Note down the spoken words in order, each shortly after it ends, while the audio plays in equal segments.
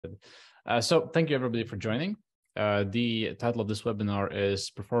So thank you everybody for joining. The title of this webinar is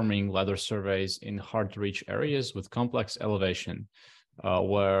Performing LiDAR Surveys in Hard to Reach Areas with Complex Elevation,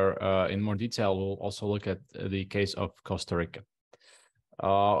 where in more detail, we'll also look at the case of Costa Rica.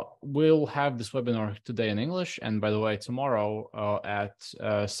 We'll have this webinar today in English. And by the way, tomorrow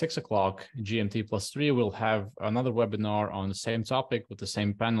at 6 o'clock GMT +3, we'll have another webinar on the same topic with the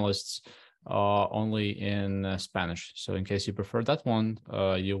same panelists, only in Spanish. So in case you prefer that one,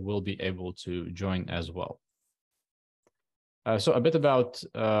 you will be able to join as well. So a bit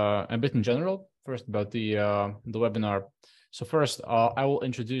in general, first about the webinar. So first, I will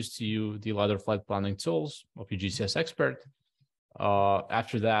introduce to you the LiDAR flight planning tools of UgCS Expert.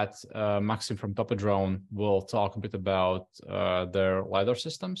 After that, Maxim from Topodrone will talk a bit about their LiDAR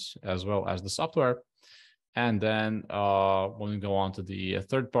systems as well as the software. And then when we go on to the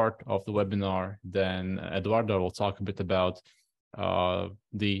third part of the webinar, then Eduardo will talk a bit about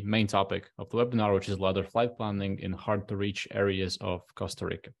the main topic of the webinar, which is LiDAR flight planning in hard to reach areas of Costa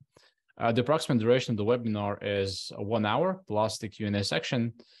Rica. The approximate duration of the webinar is 1 hour plus the Q&A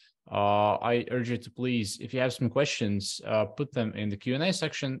section. I urge you to please, if you have some questions, put them in the Q&A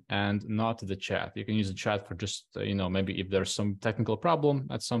section and not the chat. You can use the chat for just, maybe if there's some technical problem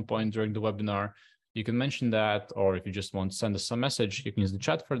at some point during the webinar, you can mention that, or if you just want to send us some message, you can use the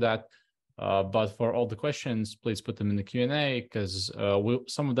chat for that. But for all the questions, please put them in the Q&A because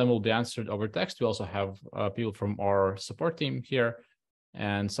some of them will be answered over text. We also have people from our support team here,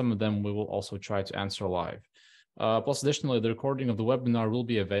 and some of them we will also try to answer live. Plus, additionally, the recording of the webinar will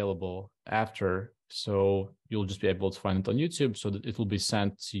be available after, so you'll just be able to find it on YouTube so that it will be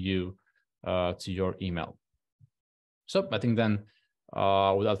sent to you to your email. So I think then,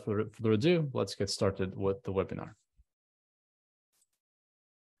 without further ado, let's get started with the webinar.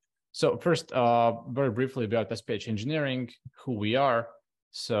 So first, very briefly about SPH Engineering, who we are.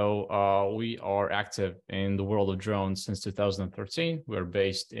 So we are active in the world of drones since 2013. We're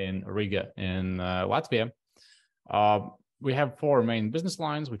based in Riga in Latvia. We have 4 main business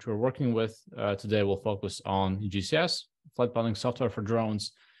lines, which we're working with. Today, we'll focus on UgCS, flight planning software for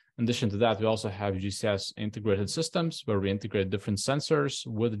drones. In addition to that, we also have UgCS Integrated Systems, where we integrate different sensors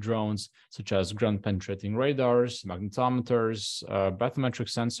with drones, such as ground-penetrating radars, magnetometers, bathymetric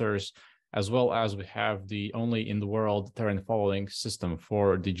sensors, as well as we have the only in the world terrain following system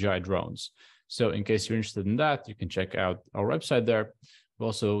for DJI drones. So in case you're interested in that, you can check out our website there. We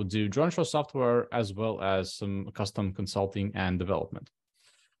also do drone show software, as well as some custom consulting and development.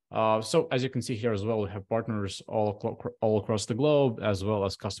 So as you can see here as well, we have partners all across the globe, as well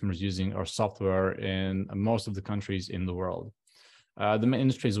as customers using our software in most of the countries in the world. The main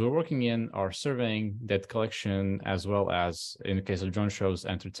industries we're working in are surveying, data collection, as well as, in the case of drone shows,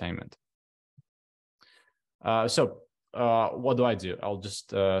 entertainment. What do I do? I'll just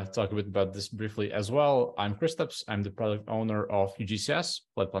talk a bit about this briefly as well. I'm Kristaps. I'm the product owner of UgCS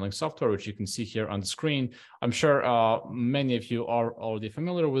flight planning software, which you can see here on the screen. I'm sure many of you are already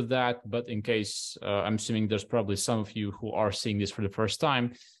familiar with that, but in case, I'm assuming there's probably some of you who are seeing this for the first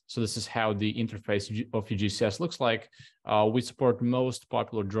time. So this is how the interface of UgCS looks like. We support most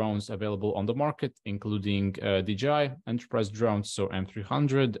popular drones available on the market, including DJI enterprise drones, so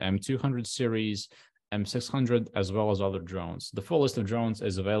M300, M200 series, M600, as well as other drones. The full list of drones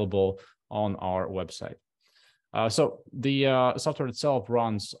is available on our website. So the software itself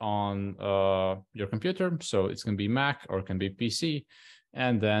runs on your computer. So it's going to be Mac or it can be PC.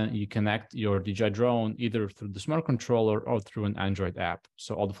 And then you connect your DJI drone either through the smart controller or through an Android app.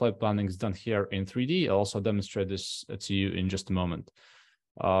 So all the flight planning is done here in 3D. I'll also demonstrate this to you in just a moment.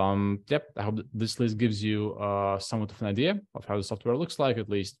 Yep, I hope this list gives you somewhat of an idea of how the software looks like, at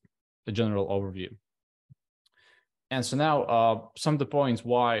least a general overview. And so now some of the points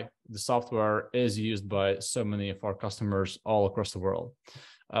why the software is used by so many of our customers all across the world.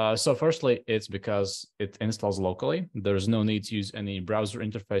 So firstly, it's because it installs locally. There's no need to use any browser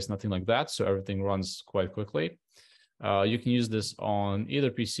interface, nothing like that. So everything runs quite quickly. You can use this on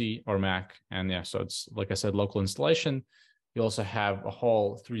either PC or Mac. And yeah, so it's, like I said, local installation. You also have a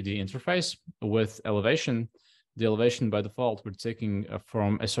whole 3D interface with elevation. The elevation by default, we're taking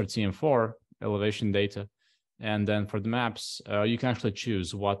from SRTM4 elevation data. And then for the maps, you can actually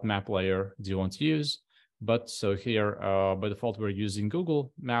choose what map layer do you want to use. But so here, by default, we're using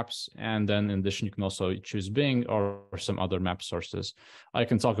Google Maps. And then in addition, you can also choose Bing or some other map sources. I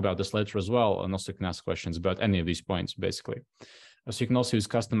can talk about this later as well. And also you can ask questions about any of these points, basically. So you can also use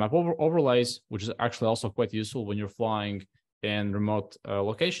custom map overlays, which is actually also quite useful when you're flying in remote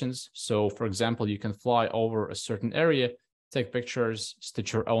locations. So for example, you can fly over a certain area, take pictures,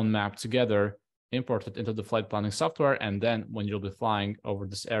 stitch your own map together, import it into the flight planning software. And then when you'll be flying over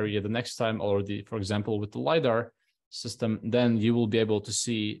this area the next time, already, for example, with the LiDAR system, then you will be able to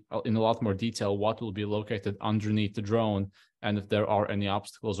see in a lot more detail what will be located underneath the drone and if there are any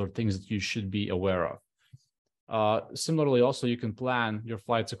obstacles or things that you should be aware of. Similarly, also, you can plan your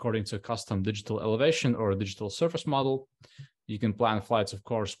flights according to a custom digital elevation or a digital surface model. You can plan flights, of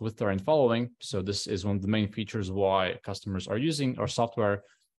course, with terrain following. So this is one of the main features why customers are using our software.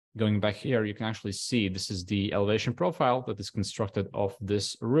 Going back here, you can actually see this is the elevation profile that is constructed of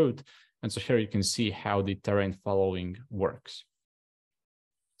this route. And so here you can see how the terrain following works.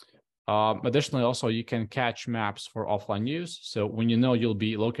 Additionally, also, you can catch maps for offline use. So when you know you'll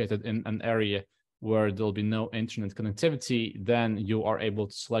be located in an area where there'll be no internet connectivity, then you are able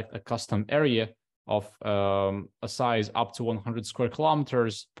to select a custom area of a size up to 100 square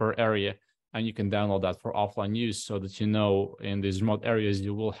kilometers per area. And you can download that for offline use so that you know in these remote areas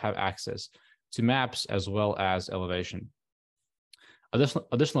you will have access to maps as well as elevation.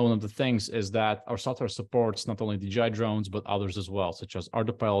 Additionally, one of the things is that our software supports not only DJI drones, but others as well, such as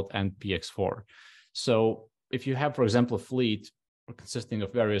Autopilot and PX4. So if you have, for example, a fleet consisting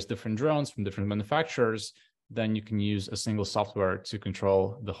of various different drones from different manufacturers, then you can use a single software to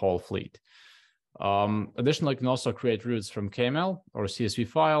control the whole fleet. Additionally, you can also create routes from KML or CSV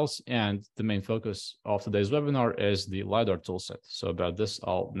files, and the main focus of today's webinar is the LiDAR toolset. So about this,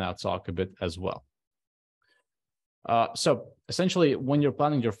 I'll now talk a bit as well. So essentially, when you're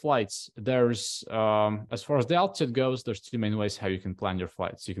planning your flights, there's, as far as the altitude goes, there's two main ways how you can plan your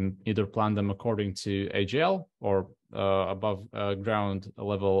flights. You can either plan them according to AGL or above ground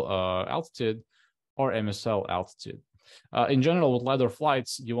level altitude, or MSL altitude. In general, with LiDAR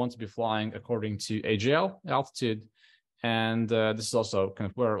flights, you want to be flying according to AGL altitude. And this is also kind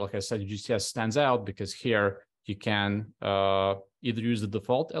of where, like I said, UgCS stands out, because here you can either use the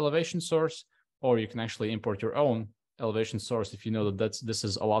default elevation source, or you can actually import your own elevation source if you know that this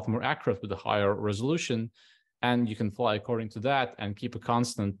is a lot more accurate with a higher resolution. And you can fly according to that and keep a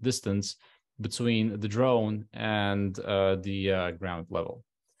constant distance between the drone and the ground level.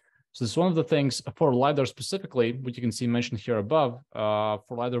 So this is one of the things for LiDAR specifically, which you can see mentioned here above.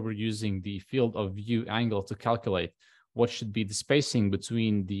 For LiDAR, we're using the field of view angle to calculate what should be the spacing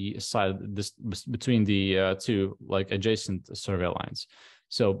between the two like adjacent survey lines.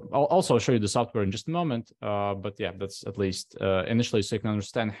 So I'll also show you the software in just a moment, but yeah, that's at least initially so you can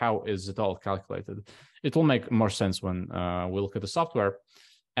understand how is it all calculated. It will make more sense when we look at the software.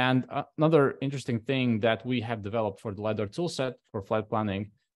 And another interesting thing that we have developed for the LiDAR toolset for flight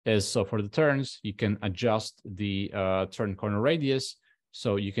planning is, so for the turns, you can adjust the turn corner radius.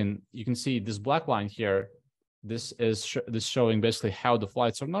 So you can see this black line here. This is showing basically how the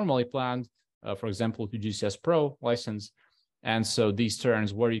flights are normally planned, for example, with UgCS Pro license. And so these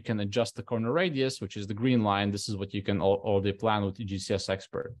turns where you can adjust the corner radius, which is the green line, this is what you can already plan with UgCS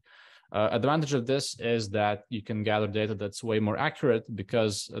Expert. Advantage of this is that you can gather data that's way more accurate,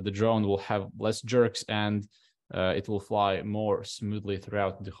 because the drone will have less jerks and it will fly more smoothly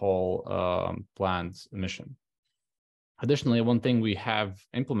throughout the whole planned mission. Additionally, one thing we have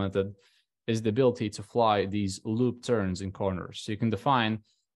implemented is the ability to fly these loop turns in corners. So you can define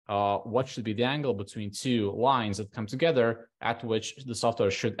what should be the angle between two lines that come together at which the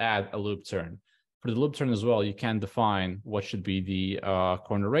software should add a loop turn. For the loop turn as well, you can define what should be the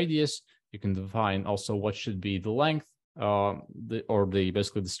corner radius. You can define also what should be the length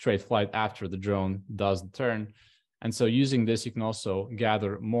basically the straight flight after the drone does the turn. And so using this, you can also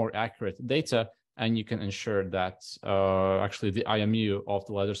gather more accurate data, and you can ensure that actually the IMU of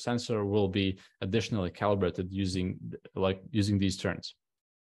the LiDAR sensor will be additionally calibrated using these turns.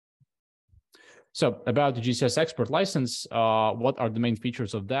 So about the UgCS Expert license, what are the main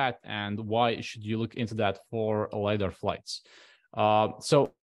features of that, and why should you look into that for LiDAR flights?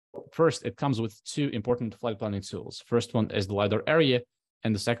 So first, it comes with two important flight planning tools. First one is the LiDAR area,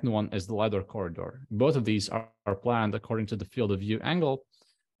 and the second one is the LiDAR corridor. Both of these are planned according to the field of view angle,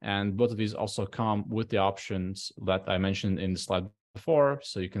 and both of these also come with the options that I mentioned in the slide before.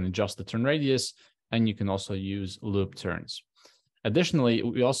 So you can adjust the turn radius, and you can also use loop turns. Additionally,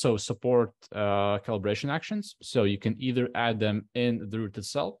 we also support calibration actions. So you can either add them in the route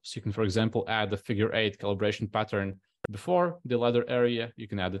itself. So you can, for example, add the figure 8 calibration pattern before the LiDAR area. You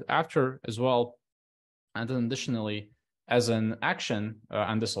can add it after as well. And then additionally, as an action,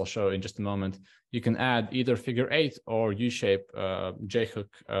 and this I'll show in just a moment, you can add either figure 8 or U-shape J-hook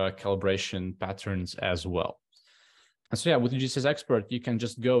calibration patterns as well. And so yeah, with UgCS Expert, you can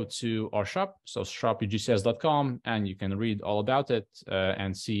just go to our shop, so shop.ugcs.com, and you can read all about it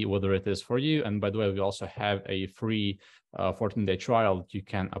and see whether it is for you. And by the way, we also have a free 14-day trial that you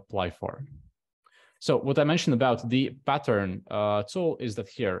can apply for. So what I mentioned about the pattern tool is that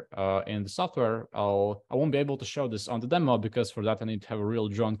here in the software, I won't be able to show this on the demo because for that I need to have a real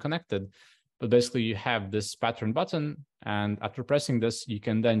drone connected. But basically you have this pattern button, and after pressing this, you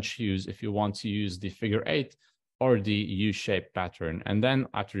can then choose if you want to use the figure 8 or the U-shaped pattern. And then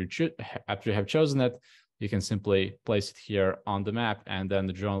after you have chosen it, you can simply place it here on the map, and then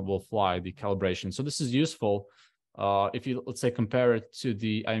the drone will fly the calibration. So this is useful if you, let's say, compare it to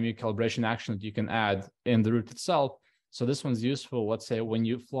the IMU calibration action that you can add in the route itself. So this one's useful, let's say, when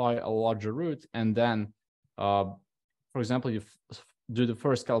you fly a larger route, and then, for example, you do the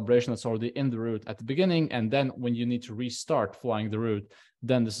first calibration that's already in the route at the beginning, and then when you need to restart flying the route,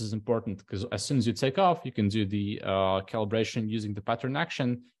 then this is important, because as soon as you take off, you can do the calibration using the pattern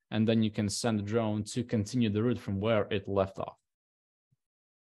action, and then you can send the drone to continue the route from where it left off.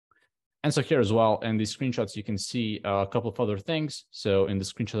 And so here as well, in the screenshots, you can see a couple of other things. So in the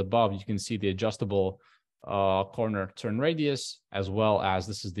screenshot above, you can see the adjustable corner turn radius, as well as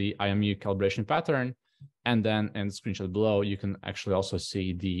this is the IMU calibration pattern. And then in the screenshot below, you can actually also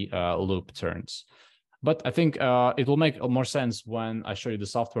see the loop turns. But I think it will make more sense when I show you the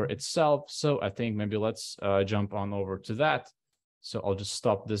software itself. So I think maybe let's jump on over to that. So I'll just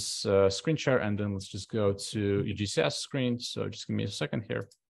stop this screen share, and then let's just go to UgCS screen. So just give me a second here.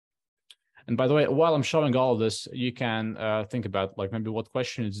 And by the way, while I'm showing all of this, you can think about like maybe what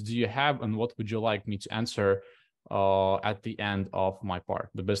questions do you have and what would you like me to answer at the end of my part.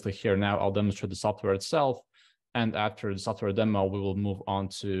 But basically here now I'll demonstrate the software itself. And after the software demo, we will move on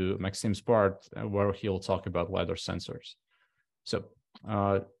to Maxim's part where he'll talk about LiDAR sensors. So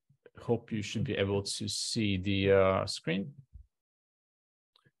hope you should be able to see the screen.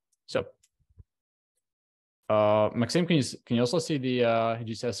 So Maxim, can you also see the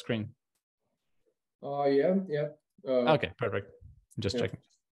UgCS screen? Yeah. Okay, perfect. Just checking.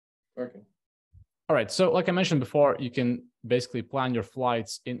 Okay. All right. So like I mentioned before, you can basically plan your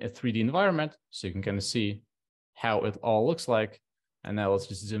flights in a 3D environment. So you can kind of see how it all looks like. And now let's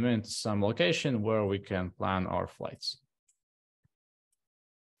just zoom into some location where we can plan our flights.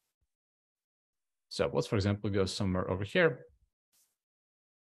 So let's, for example, go somewhere over here.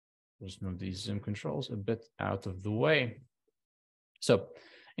 Just move these zoom controls a bit out of the way. So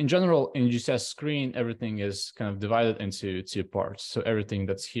in general, in UgCS screen, everything is kind of divided into two parts. So everything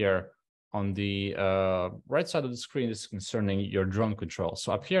that's here on the right side of the screen is concerning your drone control.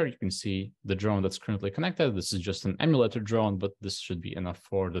 So up here, you can see the drone that's currently connected. This is just an emulator drone, but this should be enough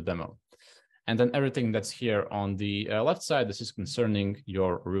for the demo. And then everything that's here on the left side, this is concerning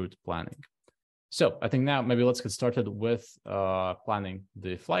your route planning. So I think now maybe let's get started with planning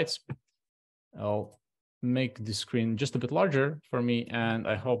the flights. I'll make the screen just a bit larger for me, and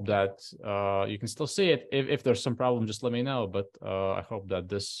I hope that you can still see it. If there's some problem, just let me know, but I hope that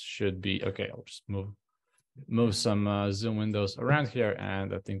this should be okay. I'll just move some zoom windows around here,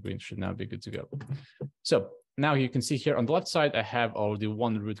 and I think we should now be good to go. So now you can see here on the left side, I have already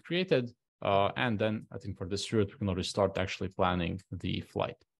one route created, and then I think for this route, we can already start actually planning the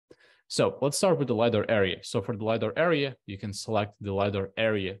flight. So let's start with the LiDAR area. So for the LiDAR area, you can select the LiDAR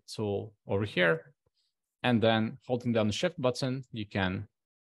area tool over here. And then holding down the shift button, you can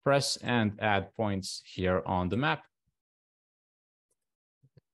press and add points here on the map.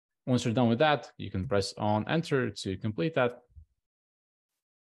 Once you're done with that, you can press on enter to complete that.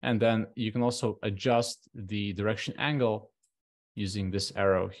 And then you can also adjust the direction angle using this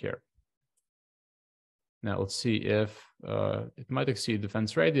arrow here. Now let's see if it might exceed the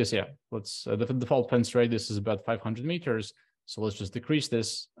fence radius. Yeah, the default fence radius is about 500 meters. So let's just decrease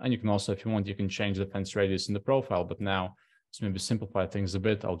this. And you can also, if you want, you can change the fence radius in the profile. But now, to maybe simplify things a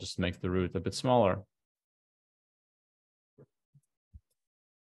bit, I'll just make the route a bit smaller.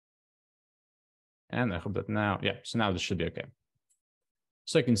 And I hope that now, yeah, so now this should be okay.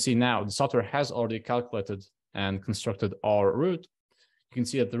 So you can see now the software has already calculated and constructed our route. You can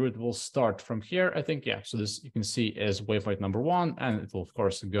see that the route will start from here, I think. Yeah, so this you can see is waypoint number 1, and it will, of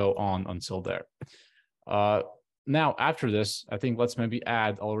course, go on until there. Now, after this, I think let's maybe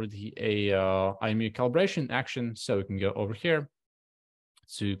add already a IMU calibration action. So we can go over here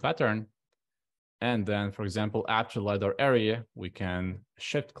to pattern. And then, for example, after LiDAR area, we can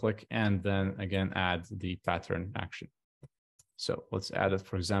shift click and then again add the pattern action. So let's add it,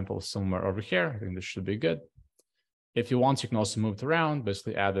 for example, somewhere over here. I think this should be good. If you want, you can also move it around,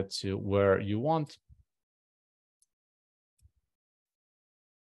 basically add it to where you want.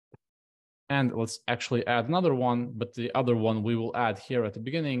 And let's actually add another one, but the other one we will add here at the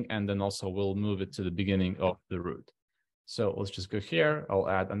beginning, and then also we'll move it to the beginning of the route. So let's just go here. I'll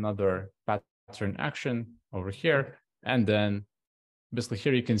add another pattern action over here, and then basically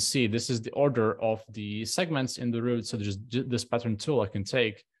here you can see this is the order of the segments in the route. So there's this pattern tool I can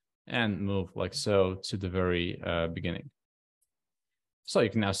take and move like so to the very beginning. So you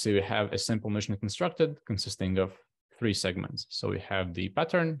can now see we have a simple mission constructed consisting of 3 segments. So we have the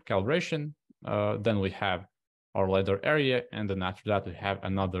pattern, calibration, then we have our LiDAR area, and then after that we have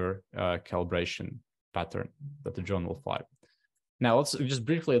another calibration pattern that the drone will fly. Now let's just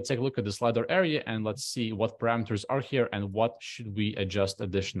briefly take a look at this LiDAR area and let's see what parameters are here and what should we adjust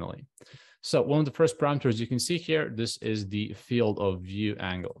additionally. So one of the first parameters you can see here, this is the field of view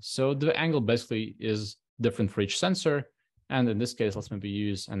angle. So the angle basically is different for each sensor. And in this case, let's maybe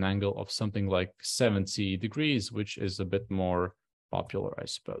use an angle of something like 70 degrees, which is a bit more popular, I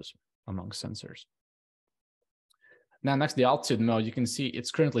suppose, among sensors. Now, next, the altitude mode, you can see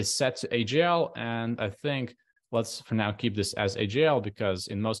it's currently set to AGL. And I think let's for now keep this as AGL because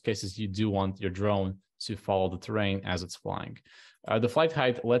in most cases, you do want your drone to follow the terrain as it's flying. The flight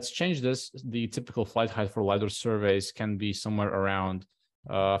height, let's change this. The typical flight height for LiDAR surveys can be somewhere around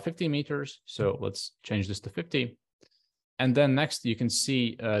 50 meters. So let's change this to 50. And then next, you can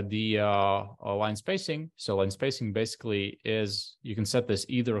see the line spacing. So line spacing basically is, you can set this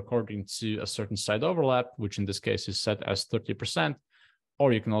either according to a certain side overlap, which in this case is set as 30%,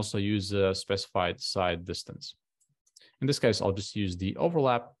 or you can also use a specified side distance. In this case, I'll just use the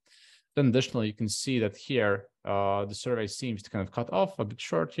overlap. Then additionally, you can see that here, the survey seems to kind of cut off a bit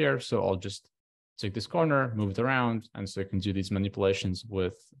short here. So I'll just take this corner, move it around. And so you can do these manipulations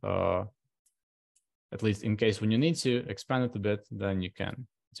with at least in case when you need to expand it a bit, then you can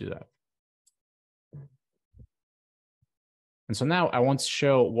do that. And so now I want to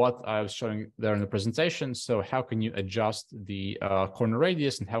show what I was showing there in the presentation. So how can you adjust the corner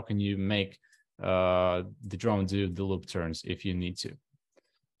radius and how can you make the drone do the loop turns if you need to?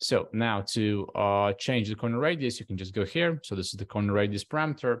 So now to change the corner radius, you can just go here. So this is the corner radius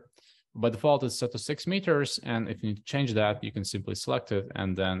parameter. By default, it's set to 6 meters. And if you need to change that, you can simply select it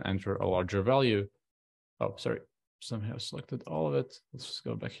and then enter a larger value. Oh, sorry, somehow selected all of it. Let's just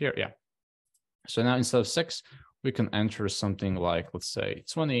go back here. Yeah. So now instead of 6, we can enter something like, let's say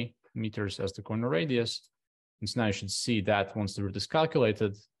 20 meters as the corner radius. And so now you should see that once the route is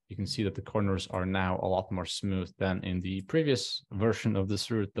calculated, you can see that the corners are now a lot more smooth than in the previous version of this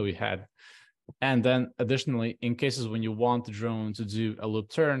route that we had. And then additionally, in cases when you want the drone to do a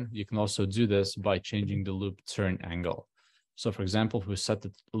loop turn, you can also do this by changing the loop turn angle. So for example, if we set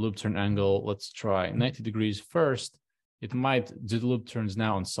the loop turn angle, let's try 90 degrees first, it might do the loop turns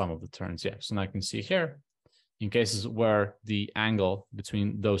now on some of the turns. Yeah, so now I can see here, in cases where the angle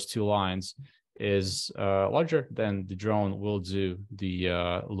between those 2 lines is larger, then the drone will do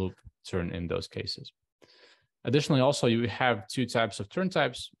the loop turn in those cases. Additionally, also, you have 2 types of turn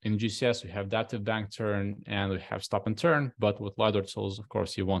types. In UgCS, we have adaptive bank turn and we have stop and turn. But with LiDAR tools, of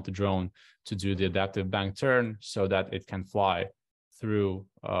course, you want the drone to do the adaptive bank turn so that it can fly through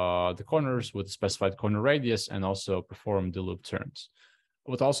the corners with a specified corner radius and also perform the loop turns.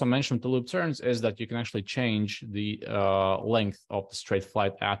 What also mentioned with the loop turns is that you can actually change the length of the straight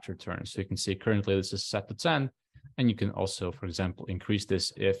flight after turn. So you can see currently this is set to 10, and you can also, for example, increase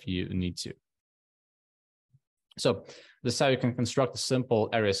this if you need to. So this is how you can construct a simple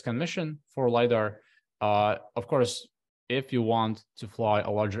area scan mission for LiDAR. Of course, if you want to fly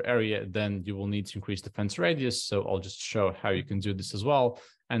a larger area, then you will need to increase the fence radius. So I'll just show how you can do this as well.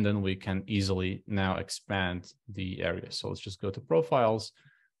 And then we can easily now expand the area. So let's just go to profiles.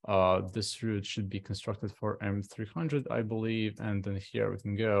 This route should be constructed for M300, I believe. And then here we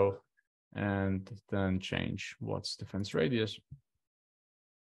can go and then change what's the fence radius.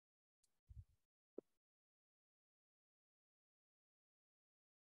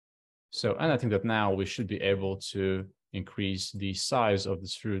 So, and I think that now we should be able to increase the size of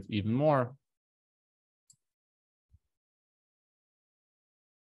this route even more.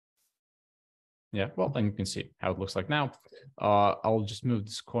 Yeah, well, then you can see how it looks like now. I'll just move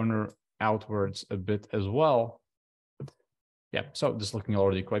this corner outwards a bit as well. Yeah, so this is looking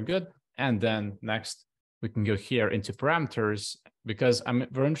already quite good. And then next, we can go here into parameters because I'm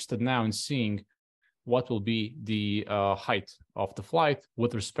very interested now in seeing what will be the height of the flight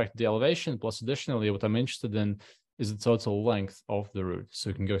with respect to the elevation. Plus, additionally, what I'm interested in is the total length of the route. So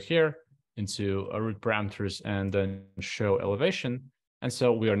you can go here into route parameters and then show elevation. And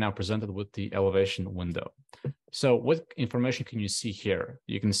so we are now presented with the elevation window. So what information can you see here?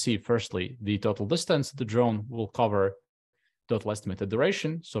 You can see, firstly, the total distance the drone will cover, total estimated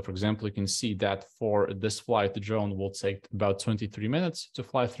duration. So, for example, you can see that for this flight, the drone will take about 23 minutes to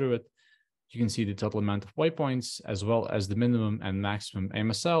fly through it. You can see the total amount of waypoints, as well as the minimum and maximum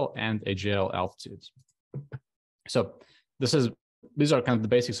AMSL and AGL altitudes. So this is these are kind of the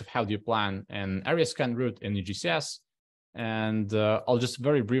basics of how do you plan an area scan route in UgCS. And I'll just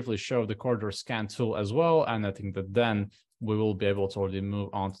very briefly show the corridor scan tool as well. And I think that then we will be able to already move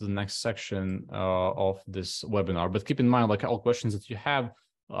on to the next section of this webinar. But keep in mind, like all questions that you have,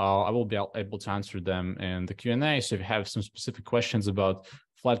 I will be able to answer them in the Q&A. So if you have some specific questions about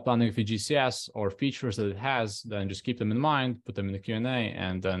flight planning of UgCS or features that it has, then just keep them in mind, put them in the Q&A,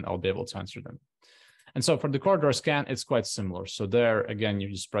 and then I'll be able to answer them. And so for the corridor scan, it's quite similar. So there, again, you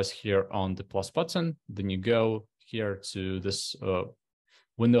just press here on the plus button, then you go here to this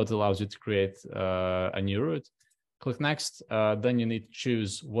window that allows you to create a new route. Click next, then you need to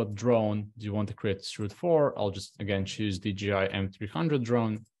choose what drone do you want to create this route for. I'll just, again, choose DJI M300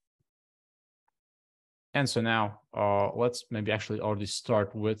 drone. And so now let's maybe actually already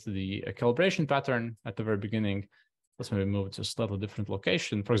start with the calibration pattern at the very beginning. Let's maybe move to a slightly different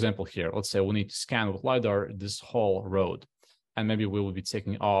location. For example, here, let's say we need to scan with LiDAR this whole road, and maybe we will be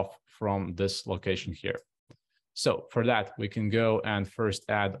taking off from this location here. So for that, we can go and first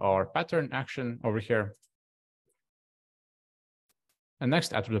add our pattern action over here. And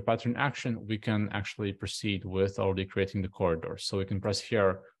next, after the pattern action, we can actually proceed with already creating the corridor. So we can press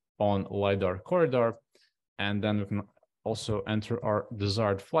here on LiDAR corridor, and then we can also enter our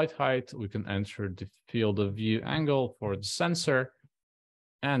desired flight height. We can enter the field of view angle for the sensor.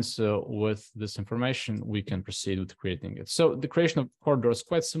 And so with this information, we can proceed with creating it. So the creation of corridor is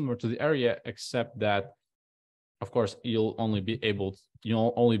quite similar to the area, except that, of course, you'll only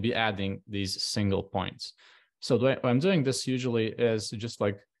be adding these single points. So the way I'm doing this usually is just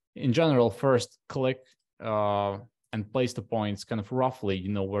like, in general, first click and place the points kind of roughly,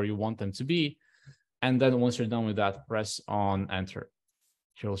 where you want them to be. And then once you're done with that, press on enter.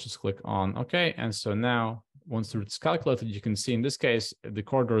 Here, let's just click on OK. And so now, once the route is calculated, you can see in this case, the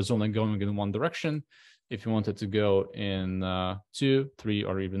corridor is only going in one direction. If you want it to go in 2, 3,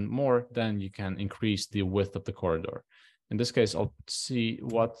 or even more, then you can increase the width of the corridor. In this case, I'll see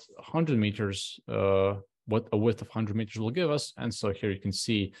what 100 meters, what a width of 100 meters will give us. And so here you can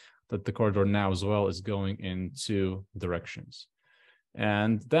see that the corridor now as well is going in 2 directions.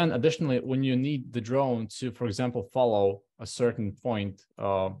 And then additionally, when you need the drone to, for example, follow a certain point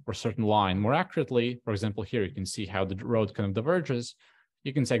or certain line more accurately, for example, here you can see how the road kind of diverges.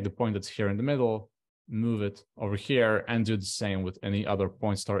 You can take the point that's here in the middle, move it over here, and do the same with any other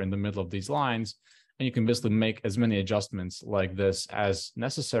point star in the middle of these lines. And you can basically make as many adjustments like this as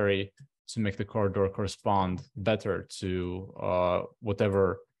necessary to make the corridor correspond better to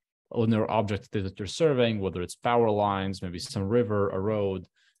whatever linear object that you're surveying, whether it's power lines, maybe some river, a road.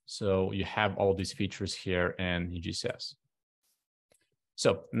 So you have all these features here in UgCS.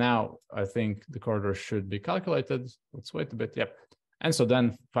 So now I think the corridor should be calculated. Let's wait a bit. Yep. And so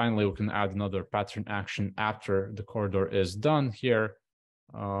then finally, we can add another pattern action after the corridor is done here.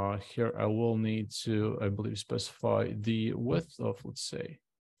 Here I will need to, I believe, specify the width of, let's say,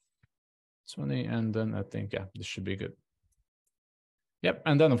 20. And then I think, yeah, this should be good. Yep.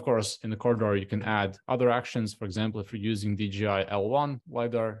 And then, of course, in the corridor, you can add other actions. For example, if you're using DJI L1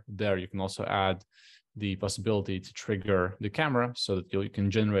 LiDAR, there you can also add the possibility to trigger the camera so that you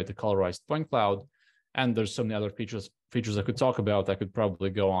can generate a colorized point cloud. And there's so many other features I could talk about. I could probably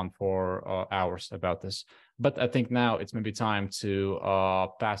go on for hours about this. But I think now it's maybe time to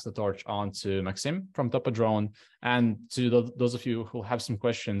pass the torch on to Maxim from Topodrone. And to those of you who have some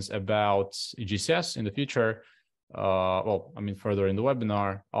questions about UgCS in the future, well, I mean, further in the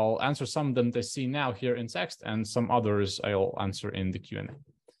webinar, I'll answer some of them that I see now here in text, and some others I'll answer in the Q&A.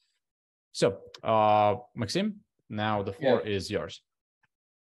 So, Maxim, now the floor is yours.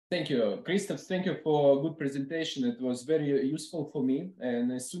 Thank you, Christoph. Thank you for a good presentation. It was very useful for me. And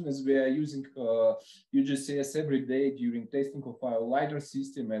as soon as we are using UgCS every day during testing of our LiDAR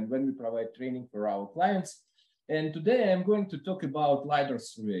system and when we provide training for our clients. And today I'm going to talk about LiDAR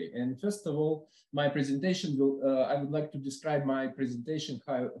survey. And first of all, my presentation will, I would like to describe my presentation,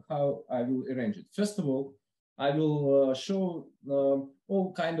 how I will arrange it. First of all, I will show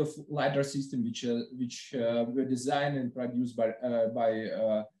all kind of LiDAR system which were designed and produced by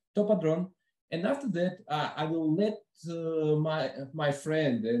Topodrone. And after that, I will let my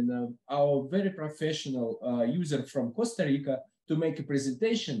friend and our very professional user from Costa Rica to make a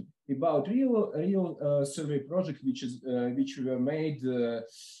presentation about real survey project which were made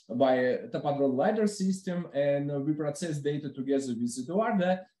by Topodrone LiDAR system, and we process data together with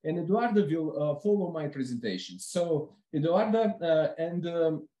Eduardo, and Eduardo will follow my presentation. So Eduardo,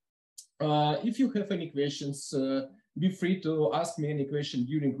 if you have any questions, be free to ask me any question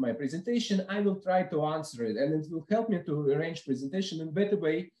during my presentation. I will try to answer it, and it will help me to arrange presentation in a better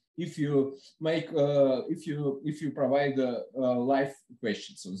way if you make if you provide live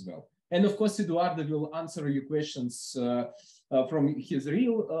questions as well. And of course, Eduardo will answer your questions from his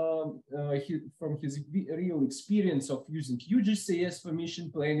real experience of using UgCS for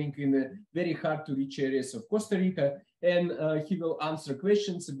mission planning in very hard to reach areas of Costa Rica, and he will answer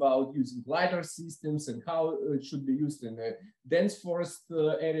questions about using LiDAR systems and how it should be used in dense forest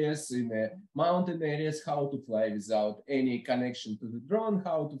areas, in mountain areas, how to fly without any connection to the drone,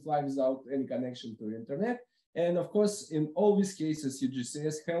 how to fly without any connection to the internet. And of course, in all these cases,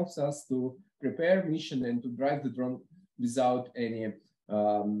 UgCS helps us to prepare mission and to drive the drone without any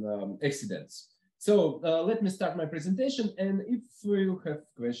accidents. So let me start my presentation, and if you have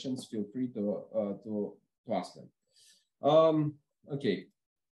questions, feel free to ask them. Okay,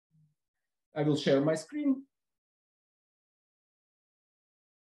 I will share my screen.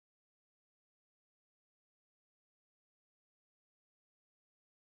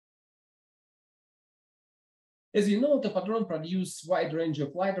 As you know, Topodrone produces wide range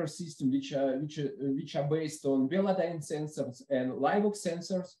of LiDAR systems which are based on Velodyne sensors and LiDAR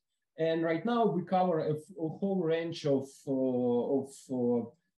sensors. And right now we cover a whole range of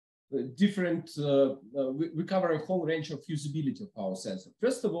different. We cover a whole range of usability of our sensor.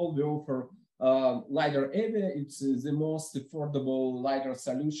 First of all, we offer LiDAR AVIA. It's the most affordable LiDAR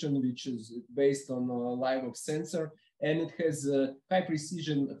solution, which is based on a LiDAR sensor. And it has high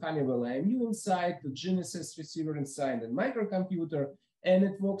precision Honeywell IMU inside, the GNSS receiver inside, and microcomputer, and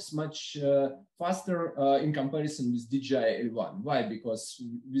it works much faster in comparison with DJI L1. Why? Because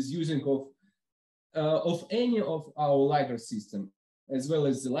with using of any of our LiDAR system, as well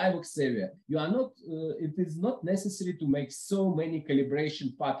as the LiDAR AVIA, you are not. It is not necessary to make so many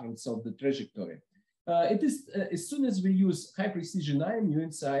calibration patterns of the trajectory. It is as soon as we use high precision IMU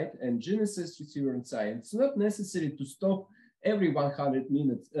inside and GNSS receiver inside, it's not necessary to stop every 100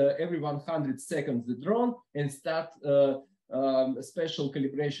 minutes, every 100 seconds the drone and start special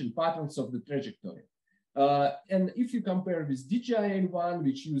calibration patterns of the trajectory. And if you compare with DJI L1,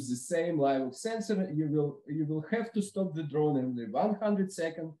 which use the same LiDAR sensor, you will have to stop the drone every 100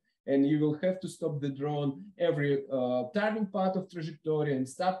 seconds. And you will have to stop the drone every turning part of trajectory and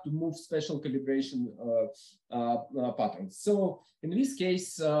start to move special calibration patterns. So in this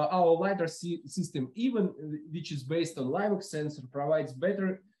case, our LiDAR system, even which is based on LiDAR sensor, provides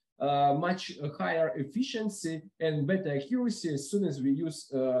better, much higher efficiency and better accuracy as soon as we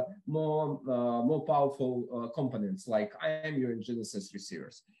use more powerful components like IMU and GNSS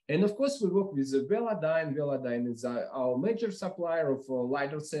receivers. And of course, we work with Velodyne. Velodyne is our major supplier of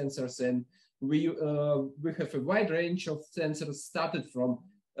LiDAR sensors, and we have a wide range of sensors, started from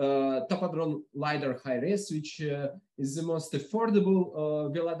Topodrone LiDAR High-Res, which is the most affordable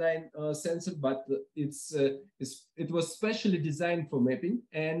Velodyne sensor, but it was specially designed for mapping,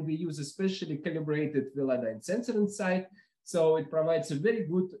 and we use a specially calibrated Velodyne sensor inside. So it provides a very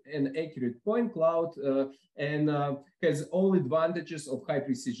good and accurate point cloud and has all advantages of high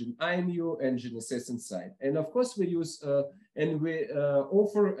precision IMU and GNSS inside. And of course, we use and we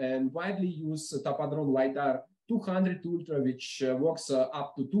offer and widely use Topodrone LiDAR 200 Ultra, which works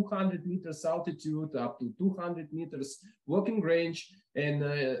up to 200 meters altitude, up to 200 meters working range, and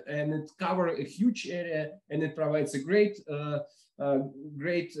it covers a huge area, and it provides a great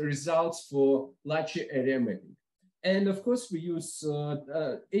results for large area mapping. And of course, we use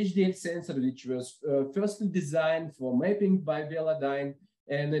HDL sensor, which was firstly designed for mapping by Velodyne,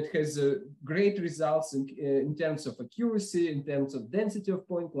 and it has great results in terms of accuracy, in terms of density of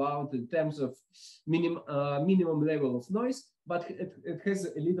point cloud, in terms of minimum level of noise, but it has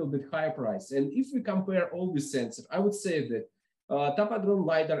a little bit higher price. And if we compare all the sensors, I would say that Topodrone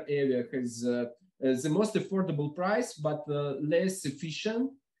LiDAR AVIA has the most affordable price, but less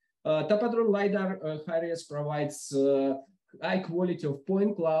efficient. Topodrone LiDAR High-Res provides high quality of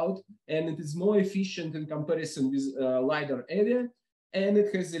point cloud, and it is more efficient in comparison with LiDAR AVIA, and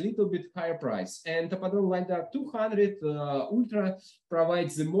it has a little bit higher price. And Topodrone LiDAR 200 Ultra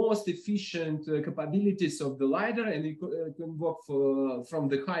provides the most efficient capabilities of the LiDAR, and it can work from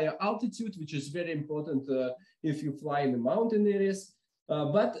the higher altitude, which is very important if you fly in the mountain areas.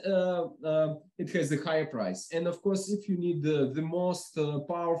 But it has a higher price. And of course, if you need the most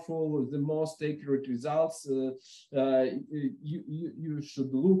powerful, the most accurate results, you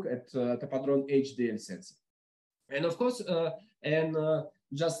should look at Topodrone HDL sensor. And of course,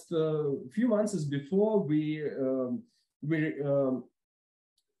 just a few months before, we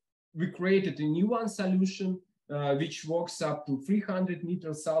created a new one solution which works up to 300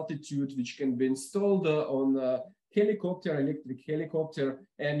 meters altitude, which can be installed on helicopter, electric helicopter,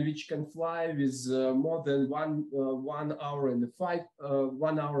 and which can fly with more than 1 hour and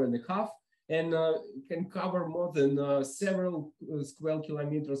 1 hour and a half, and can cover more than several square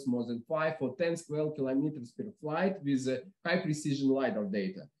kilometers, more than 5 or 10 square kilometers per flight with high precision LiDAR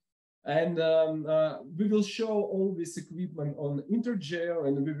data. And we will show all this equipment on Intergeo,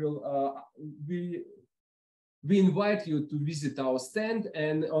 and we will we invite you to visit our stand,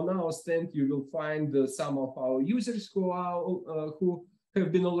 and on our stand you will find some of our users who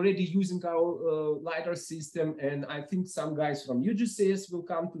have been already using our LiDAR system, and I think some guys from UgCS will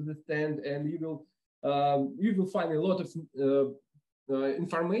come to the stand, and you will find a lot of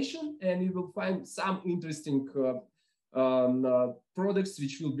information, and you will find some interesting products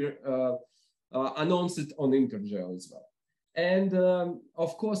which will be announced on Intergeo as well. And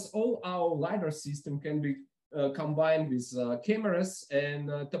of course, all our LiDAR system can be combined with cameras, and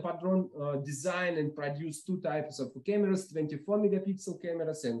Topodrone design and produce 2 types of cameras, 24 megapixel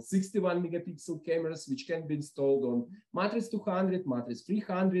cameras and 61 megapixel cameras, which can be installed on Matrix 200, Matrix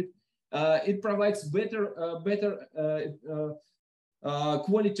 300. It provides better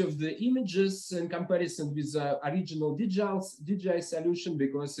quality of the images in comparison with original DJI solution,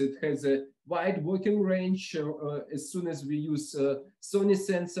 because it has a wide working range as soon as we use Sony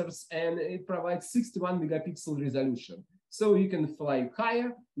sensors, and it provides 61 megapixel resolution. So you can fly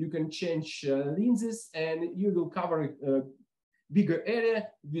higher, you can change lenses, and you will cover a bigger area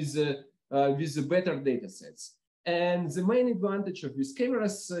with better data sets. And the main advantage of these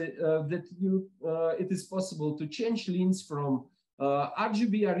cameras that it is possible to change lens from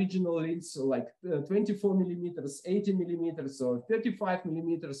RGB original lens like 24 millimeters, 80 millimeters, or 35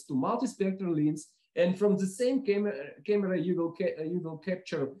 millimeters to multispectral lens, and from the same camera you will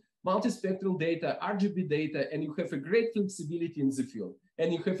capture multispectral data, RGB data, and you have a great flexibility in the field,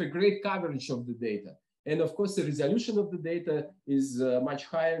 and you have a great coverage of the data. And of course, the resolution of the data is much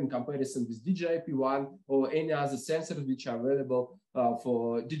higher in comparison with DJI P1 or any other sensors which are available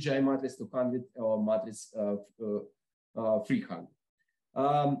for DJI Matrix 200 or Matrix 300.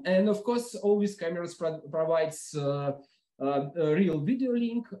 And of course, all these cameras provides a real video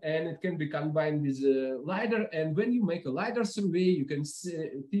link, and it can be combined with LiDAR. And when you make a LiDAR survey, you can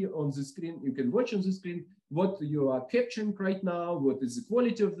see on the screen, you can watch on the screen what you are capturing right now, what is the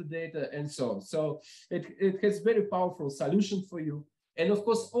quality of the data, and so on. So it has very powerful solution for you. And of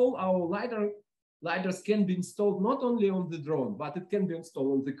course, all our LiDARs can be installed not only on the drone, but it can be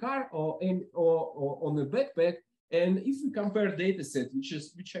installed on the car or on a backpack. And if we compare datasets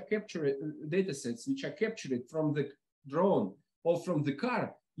which are captured from the drone or from the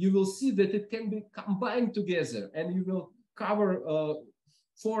car, you will see that it can be combined together, and you will cover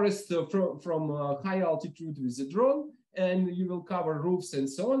forest from high altitude with the drone, and you will cover roofs and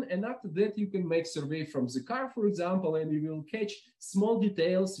so on. And after that, you can make survey from the car, for example, and you will catch small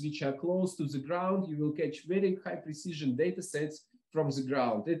details which are close to the ground. You will catch very high precision data sets from the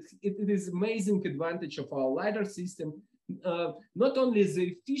ground. It is amazing advantage of our LiDAR system, not only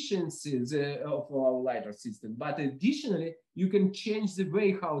the efficiency of our LiDAR system, but additionally, you can change the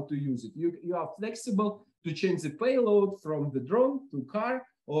way how to use it. You are flexible to change the payload from the drone to car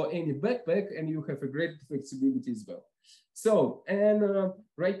or any backpack, and you have a great flexibility as well. So, and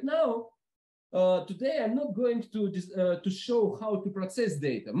right now, today I'm not going to show how to process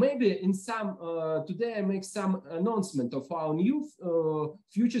data. Maybe in some today I make some announcement of our new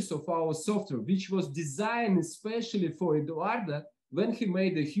features of our software, which was designed especially for Eduardo when he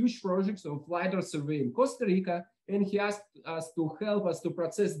made a huge project of LiDAR survey in Costa Rica, and he asked us to help us to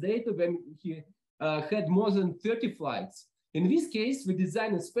process data when he had more than 30 flights. In this case, we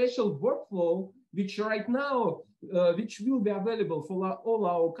designed a special workflow, which right now, which will be available for all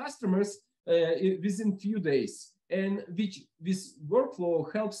our customers within few days, and which this workflow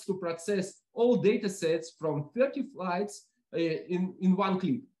helps to process all data sets from 30 flights in one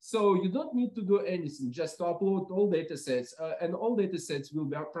click. So you don't need to do anything, just to upload all data sets, and all data sets will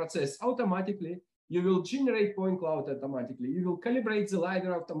be processed automatically. You will generate point cloud automatically. You will calibrate the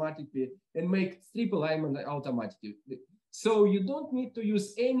LiDAR automatically and make strip alignment automatically. So you don't need to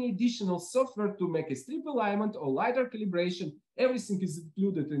use any additional software to make a strip alignment or LiDAR calibration. Everything is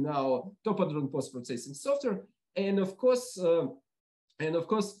included in our Topodrone post-processing software. And of course,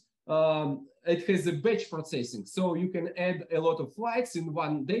 it has a batch processing. So you can add a lot of flights in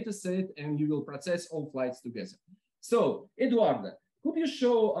one data set, and you will process all flights together. So Eduardo, could you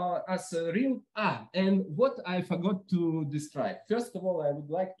show us a real, and what I forgot to describe. First of all, I would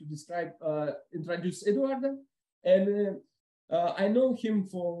like to introduce Eduardo. And I know him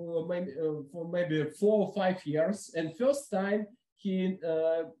for maybe 4 or 5 years. And first time he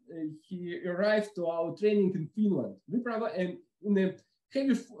arrived to our training in Finland. We provide, and in the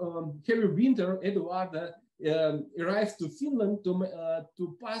heavy winter, Eduardo arrived to Finland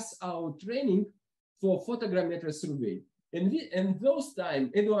to pass our training for photogrammetry survey. And those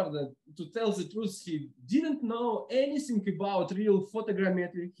time, Eduardo, to tell the truth, he didn't know anything about real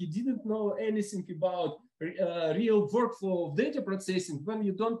photogrammetry. He didn't know anything about real workflow of data processing when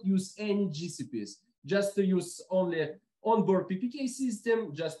you don't use any GCPs, just to use only onboard PPK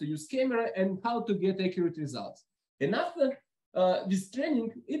system, just to use camera and how to get accurate results. And after this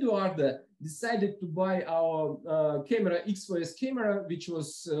training, Eduardo decided to buy our camera, X4S camera, which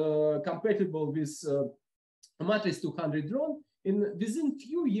was compatible with Matrix 200 drone. And within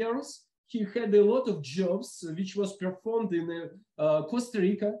few years, he had a lot of jobs which was performed in Costa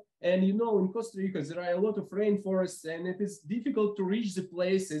Rica. And you know, in Costa Rica, there are a lot of rainforests, and it is difficult to reach the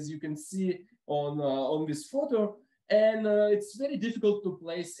place, as you can see on this photo. And it's very difficult to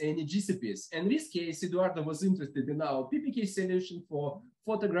place any GCPs. And in this case, Eduardo was interested in our PPK solution for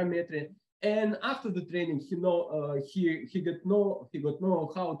photogrammetry. And after the training, he got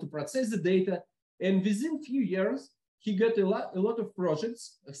know how to process the data. And within few years, he got a lot of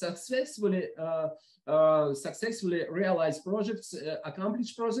projects, successfully realized projects,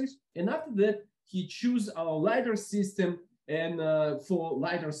 accomplished projects. And after that, he chose our LiDAR system and for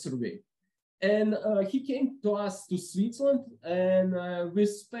LiDAR survey. And he came to us to Switzerland, and we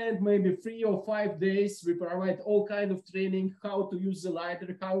spent maybe 3 or 5 days. We provide all kind of training, how to use the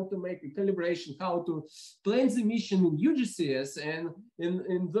LiDAR, how to make a calibration, how to plan the mission in UgCS. And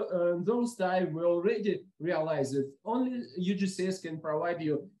in those times, we already realized that only UgCS can provide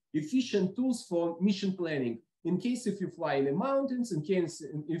you efficient tools for mission planning. In case if you fly in the mountains, in case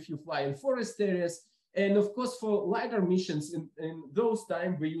if you fly in forest areas. And of course, for LiDAR missions, in those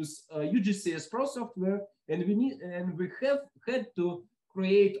times, we use UgCS Pro software, and we have had to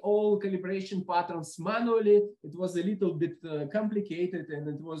create all calibration patterns manually. It was a little bit complicated, and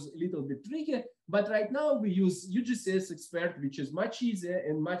it was a little bit tricky. But right now, we use UgCS Expert, which is much easier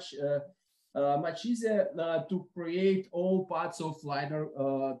and much easier to create all parts of LiDAR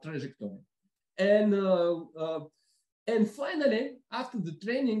trajectory. And finally, after the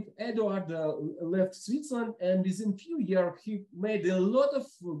training, Eduard left Switzerland, and within few years, he made a lot of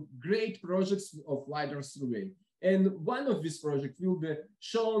great projects of LiDAR survey. And one of these projects will be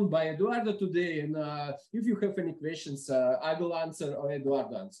shown by Eduardo today. And if you have any questions, I will answer or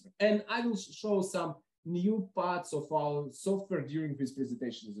Eduardo answer. And I will show some new parts of our software during this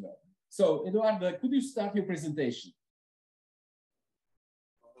presentation as well. So Eduardo, could you start your presentation?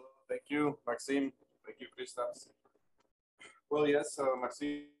 Thank you, Maxime. Thank you, Kristaps. Well, yes,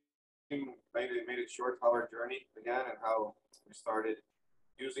 Maxime made it short how our journey began and how we started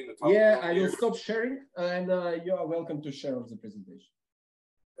using the Topodrone. Yeah, I will stop sharing, and you are welcome to share the presentation.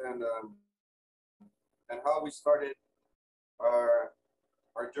 And how we started our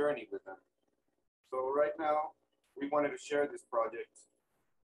journey with them. So right now, we wanted to share this project,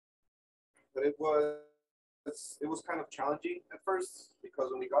 but it was kind of challenging at first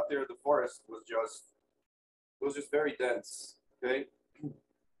because when we got there, the forest was just very dense. Okay,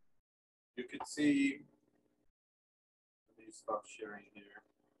 you could see. Let me stop sharing here.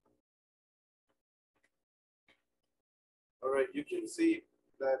 All right, you can see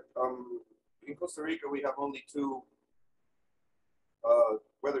that in Costa Rica we have only 2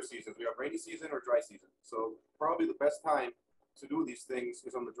 weather seasons. We have rainy season or dry season. So probably the best time to do these things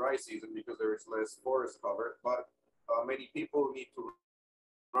is on the dry season because there is less forest cover. But many people need to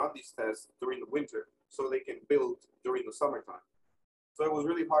run these tests during the winter so they can build during the summertime. So it was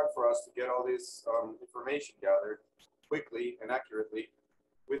really hard for us to get all this information gathered quickly and accurately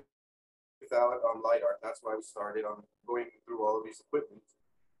without LiDAR. That's why we started on going through all of these equipment.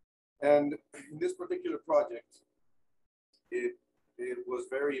 And in this particular project, it was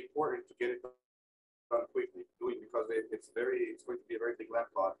very important to get it done quickly, because it's going to be a very big land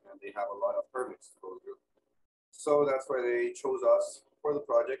plot, and they have a lot of permits to go through. So that's why they chose us for the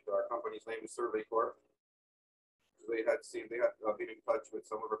project. Our company's name is Survey Corp. They had been in touch with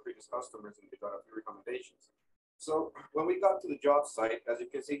some of our previous customers, and they got a few recommendations. So when we got to the job site, as you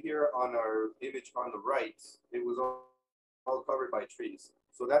can see here on our image on the right, it was all covered by trees.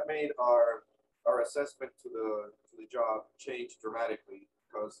 So that made our assessment to the job change dramatically,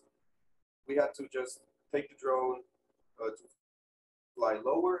 because we had to just take the drone to fly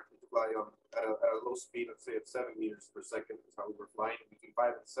lower, to fly at a low speed, let's say at 7 meters per second is how we were flying, between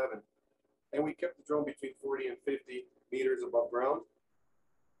 5 and 7. And we kept the drone between 40 and 50 meters above ground.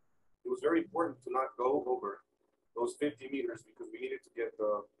 It was very important to not go over those 50 meters because we needed to get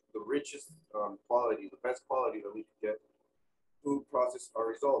the richest quality, the best quality that we could get to process our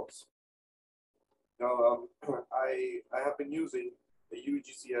results. Now, I have been using the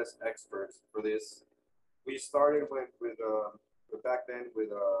UgCS expert for this. We started with back then with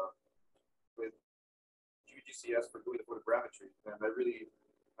UgCS for doing the photogrammetry, and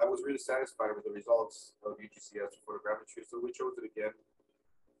I was really satisfied with the results of UgCS for photogrammetry, so we chose it again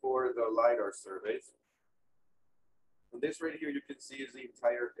for the LiDAR surveys. And this right here, you can see is the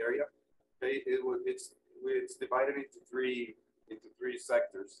entire area. Okay, it's divided into three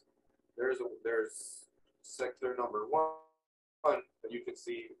sectors. There's sector number one that you can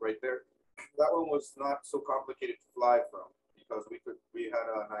see right there. That one was not so complicated to fly from because we had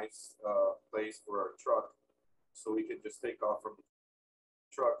a nice place for our truck, so we could just take off from the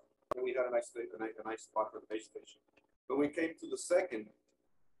truck, and we had a nice spot for the base station. When we came to the second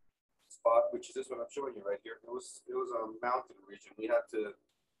spot, which is this one I'm showing you right here, it was a mountain region. We had to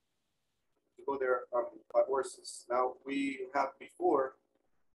go there by horses. Now we have before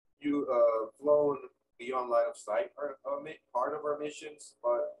flown beyond line of sight part of our missions,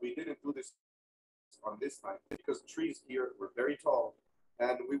 but we didn't do this on this time because trees here were very tall,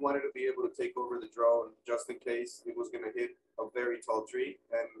 and we wanted to be able to take over the drone just in case it was going to hit a very tall tree,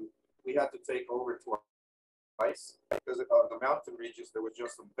 and we had to take over twice because on the mountain regions there was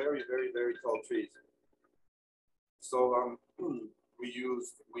just some very tall trees. So we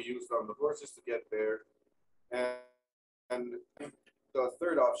used the horses to get there, and the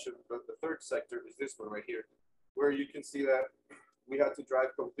third option, the third sector is this one right here, where you can see that we had to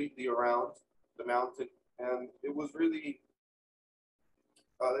drive completely around the mountain, and it was really,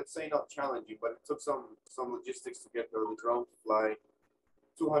 let's say not challenging, but it took some logistics to get the drone to fly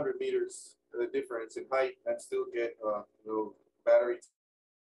 200 meters difference in height and still get battery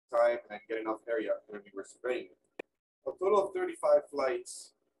time and get enough area when we were surveying. A total of 35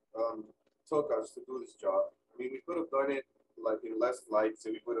 flights took us to do this job. I mean, we could have done it like in less flights,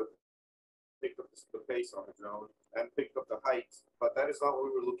 so we would have picked up the pace on the drone and picked up the height, but that is not what we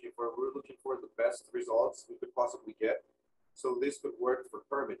were looking for. We were looking for the best results we could possibly get, so this could work for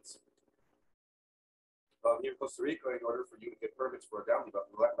permits. Here in Costa Rica, in order for you to get permits for a land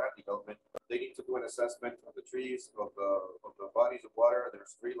development, they need to do an assessment of the trees, of the bodies of water.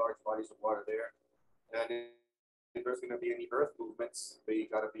 There's 3 large bodies of water there, and if there's going to be any earth movements, they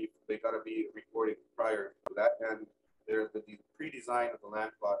gotta be reported prior to that, and the pre-design of the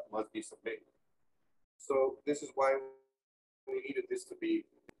land plot must be submitted. So this is why we needed this to be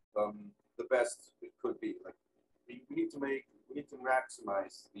the best it could be. Like we need to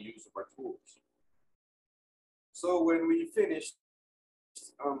maximize the use of our tools. So when we finished,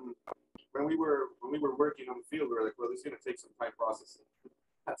 when we were working on the field, we were like, well, this is going to take some time processing.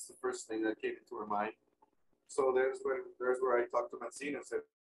 That's the first thing that came into our mind. So there's where I talked to Maxine and said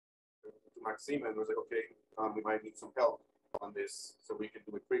to Maxime, and was like, okay, we might need some help on this so we can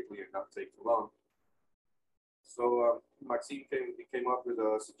do it quickly and not take too long. So Maxime came up with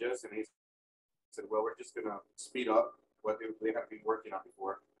a suggestion. He said, well, we're just gonna speed up what they have been working on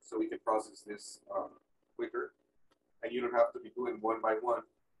before, so we can process this quicker, and you don't have to be doing one by one,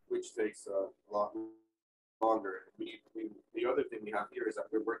 which takes a lot longer. The other thing we have here is that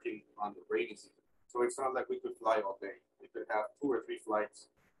we're working on the rainy season. So it's not like we could fly all day. We could have 2 or 3 flights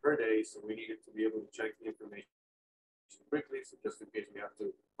per day, so we needed to be able to check the information quickly, so just in case we have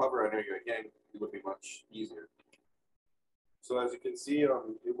to cover an area again, it would be much easier. So as you can see, it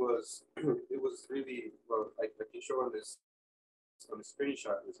was really, well, I can show on the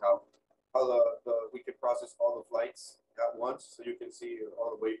screenshot is how we could process all the flights at once, so you can see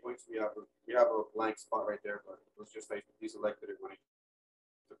all the waypoints. We have a blank spot right there, but it was just like deselected it when I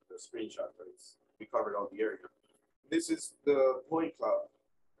took the screenshot, but we covered all the area. This is the point cloud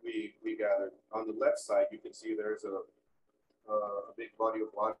we gathered. On the left side, you can see there's a big body of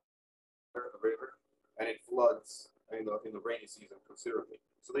water, a river, and it floods in the rainy season considerably.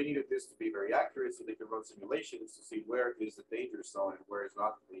 So they needed this to be very accurate, so they could run simulations to see where is the danger zone and where is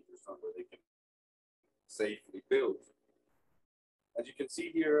not the danger zone, where they can safely build. As you can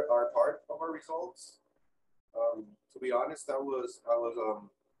see here, are part of our results. To be honest, I was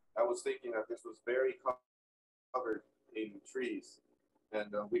thinking that this was very covered in trees,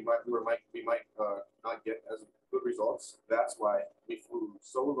 and we might not get as good results. That's why we flew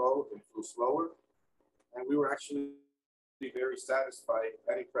so low and flew slower, and we were actually very satisfied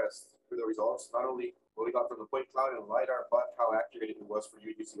and impressed with the results. Not only what we got from the point cloud and the LiDAR, but how accurate it was for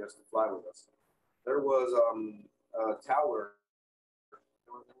UgCS to fly with us. There was a tower.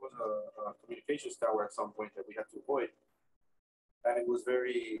 There was a communications tower at some point that we had to avoid, and it was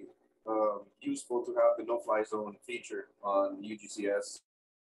very useful to have the no-fly zone feature on UgCS.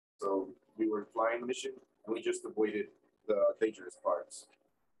 So we were flying the mission, and we just avoided dangerous parts.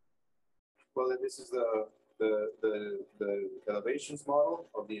 Well, then this is the elevations model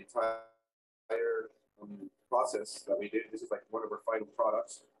of the entire process that we did. This is like one of our final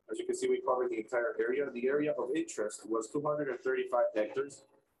products. As you can see, we covered the entire area. The area of interest was 235 hectares,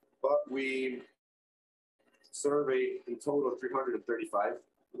 but we surveyed a total of 335.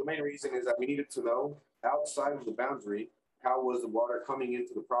 The main reason is that we needed to know outside of the boundary, how was the water coming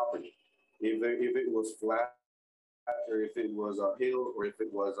into the property? If it was flat, or if it was a hill, or if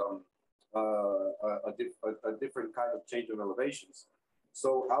it was a different kind of change in elevations.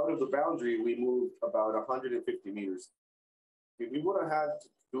 So out of the boundary, we moved about 150 meters. If we would have had to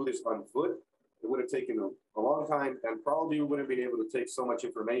do this on foot, it would have taken a long time, and probably we wouldn't have been able to take so much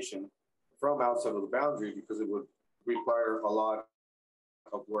information from outside of the boundary, because it would require a lot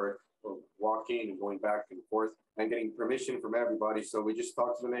of work of walking and going back and forth and getting permission from everybody. So we just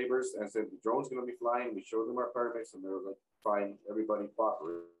talked to the neighbors and said the drone's going to be flying. We showed them our permits, and they were like, fine, everybody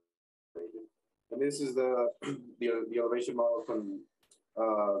cooperated. And this is the elevation model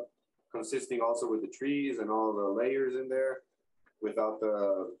consisting also with the trees and all the layers in there, without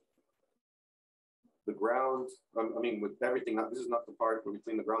the ground. I mean, with everything. This is not the part where we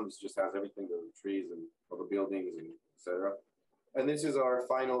clean the ground. This just has everything, the trees and all the buildings and etc. And this is our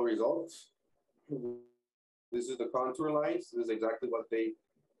final result. This is the contour lines. This is exactly what they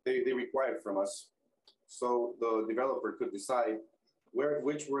required from us. So the developer could decide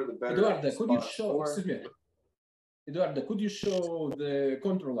which were the better Eduardo, could you show, excuse me. Eduardo, could you show the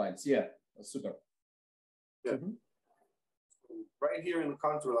contour lines? Yeah, super. Yeah. Right here in the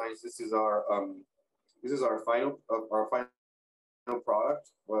contour lines, this is our final product,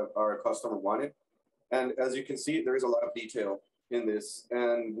 what our customer wanted. And as you can see, there is a lot of detail in this.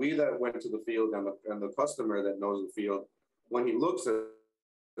 And we that went to the field, and the customer that knows the field, when he looks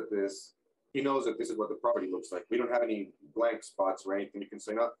at this, he knows that this is what the property looks like. We don't have any blank spots or anything. You can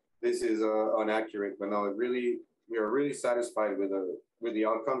say, no, this is inaccurate. But no, we are really satisfied with the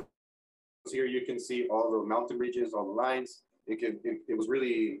outcome. Here you can see all the mountain ridges, all the lines. It was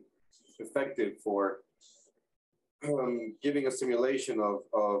really effective for giving a simulation of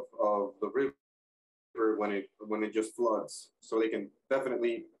the river when it just floods, so they can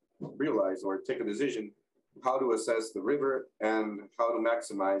definitely realize or take a decision how to assess the river and how to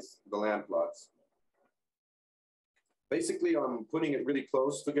maximize the land plots. Basically, I'm putting it really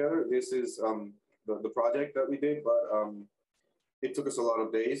close together. This is the project that we did, but it took us a lot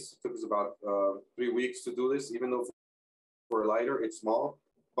of days. It took us about 3 weeks to do this, even though for a LiDAR, it's small,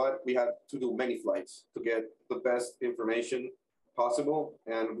 but we had to do many flights to get the best information possible.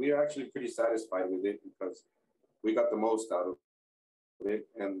 And we are actually pretty satisfied with it, because we got the most out of it,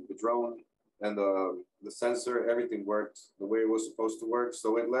 and the drone and the sensor, everything worked the way it was supposed to work.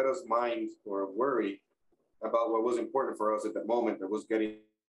 So it let us mind or worry about what was important for us at that moment, that was getting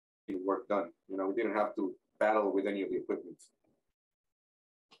work done. You know, we didn't have to battle with any of the equipment.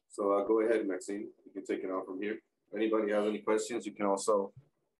 So go ahead, Maxine, you can take it on from here. Anybody have any questions, you can also.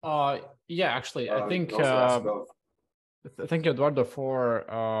 Yeah, actually, I think thank you, Eduardo, for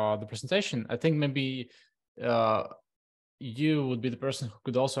the presentation. I think maybe you would be the person who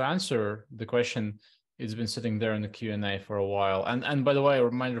could also answer the question. It's been sitting there in the Q&A for a while. And by the way, a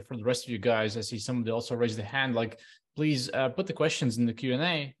reminder for the rest of you guys, I see somebody also raised the hand, like, please put the questions in the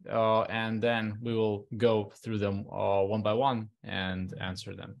Q&A, and then we will go through them one by one and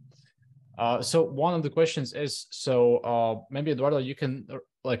answer them. So one of the questions is, so maybe Eduardo, you can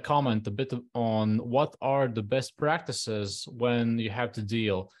like comment a bit on what are the best practices when you have to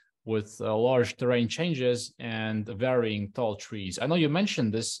deal with large terrain changes and varying tall trees. I know you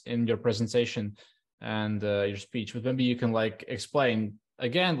mentioned this in your presentation and your speech, but maybe you can like explain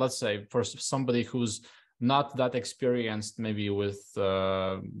again, let's say for somebody who's not that experienced, maybe with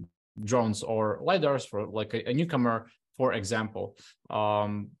drones or LiDARs, for like a newcomer, for example.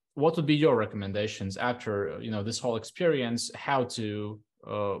 What would be your recommendations after this whole experience? How to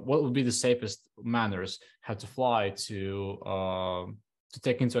what would be the safest manners? How to fly to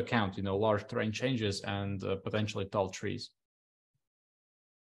take into account large terrain changes and potentially tall trees?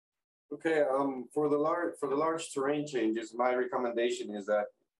 Okay, for the large terrain changes, my recommendation is that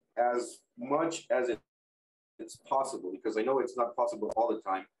as much as it's possible, because I know it's not possible all the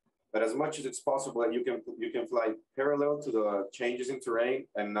time, but as much as it's possible that you can fly parallel to the changes in terrain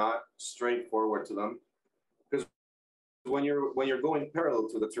and not straight forward to them. Because when you're going parallel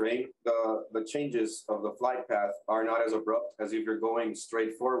to the terrain, the changes of the flight path are not as abrupt as if you're going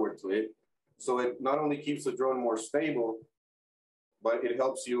straight forward to it. So it not only keeps the drone more stable, but it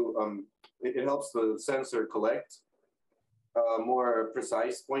helps you it helps the sensor collect more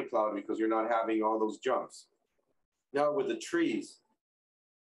precise point cloud, because you're not having all those jumps. Now with the trees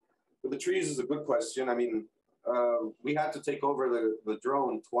is a good question. I mean, we had to take over the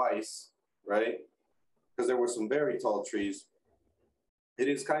drone twice, right? Because there were some very tall trees. It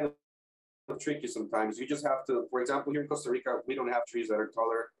is kind of tricky sometimes. You just have to, for example, here in Costa Rica, we don't have trees that are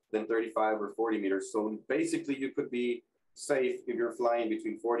taller than 35 or 40 meters. So basically you could be safe if you're flying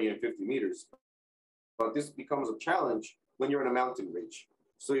between 40 and 50 meters. But this becomes a challenge when you're in a mountain range.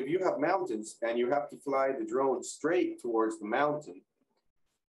 So if you have mountains and you have to fly the drone straight towards the mountain,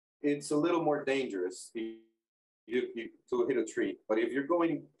 it's a little more dangerous to hit a tree. But if you're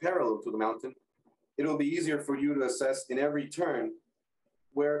going parallel to the mountain, it'll be easier for you to assess in every turn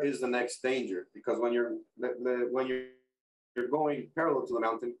where is the next danger. Because when you're going parallel to the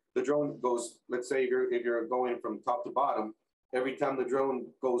mountain, the drone goes, let's say if you're going from top to bottom, every time the drone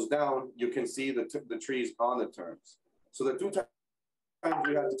goes down, you can see the trees on the turns. So the 2 times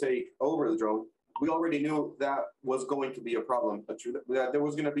we had to take over the drone, we already knew that was going to be a problem, that there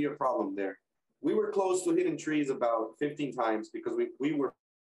was going to be a problem there. We were close to hitting trees about 15 times because we were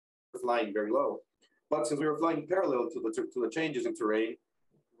flying very low. But since we were flying parallel to the changes in terrain,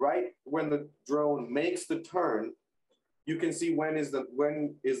 right when the drone makes the turn, you can see when is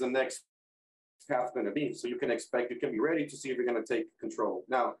the next path going to be. So you can be ready to see if you're going to take control.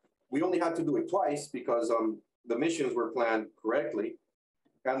 Now, we only had to do it twice because the missions were planned correctly,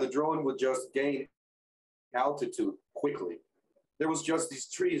 and the drone would just gain altitude quickly. There was just these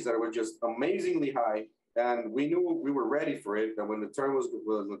trees that were just amazingly high, and we knew we were ready for it. And when the drone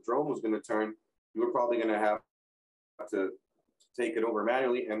was going to turn, we were probably going to have to take it over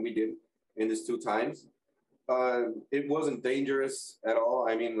manually, and we did in this 2 times. It wasn't dangerous at all.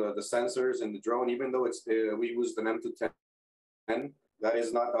 I mean, the sensors in the drone, even though we used an M210, that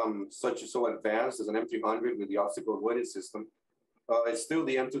is not so advanced as an M300 with the obstacle avoidance system. It's still,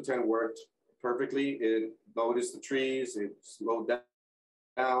 the M210 worked perfectly. It noticed the trees, it slowed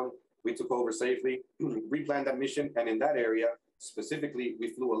down. We took over safely, replanned that mission, and in that area specifically, we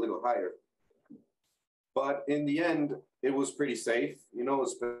flew a little higher. But in the end, it was pretty safe. You know,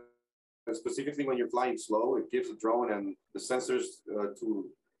 specifically when you're flying slow, it gives the drone and the sensors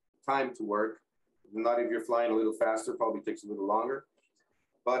time to work. Not if you're flying a little faster, probably takes a little longer.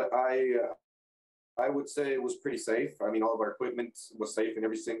 But I would say it was pretty safe. I mean, all of our equipment was safe in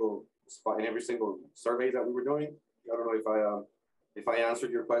every single spot, in every single survey that we were doing. I don't know if I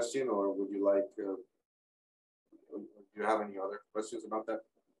answered your question, or would you like? Do you have any other questions about that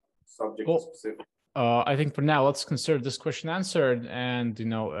subject specific? I think for now, let's consider this question answered. And, you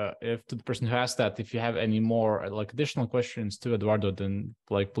know, if to the person who asked that, if you have any more like additional questions to Eduardo, then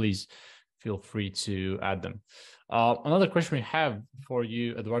please feel free to add them. Another question we have for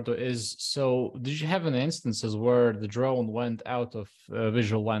you, Eduardo, is, so did you have any instances where the drone went out of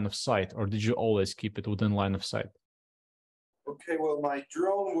visual line of sight, or did you always keep it within line of sight? Okay, well, my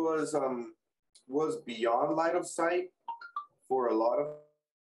drone was beyond line of sight for a lot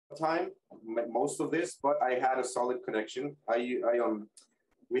of time, most of this, but I had a solid connection.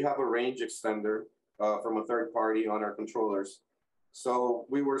 We have a range extender from a third party on our controllers, so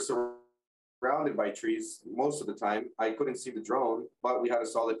we were surrounded by trees most of the time. I couldn't see the drone, but we had a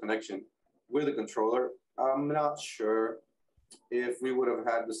solid connection with the controller. I'm not sure if we would have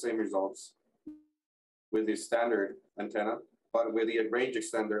had the same results with the standard antenna, but with the range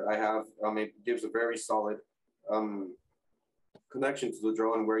extender, it gives a very solid connection to the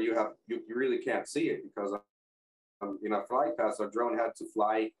drone where you really can't see it, because in a flight pass, our drone had to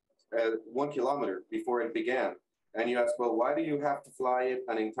fly 1 kilometer before it began. And you ask, well, why do you have to fly it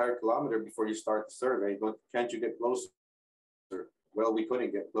an entire kilometer before you start the survey? Can't you get closer? Well, we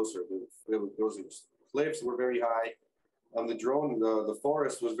couldn't get closer. Those cliffs were very high. The drone, the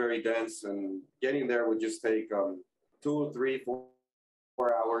forest was very dense, and getting there would just take 2, 3,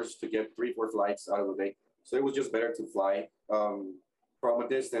 4 hours to get 3, 4 flights out of the day. So it was just better to fly from a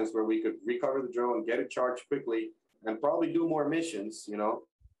distance where we could recover the drone, get it charged quickly, and probably do more missions, you know.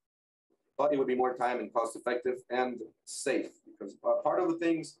 But it would be more time and cost effective and safe, because part of the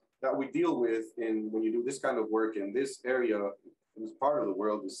things that we deal with when you do this kind of work in this area, in this part of the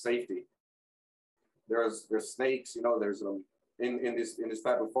world, is safety. There's snakes, you know. There's in this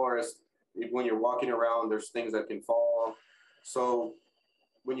type of forest, when you're walking around, there's things that can fall. So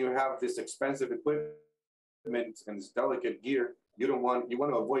when you have this expensive equipment and this delicate gear, you want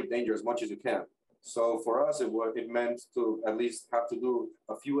to avoid danger as much as you can. So for us, it meant to at least have to do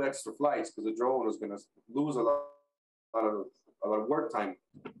a few extra flights, because the drone was going to lose a lot of work time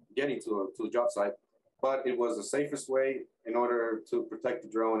getting to the job site. But it was the safest way in order to protect the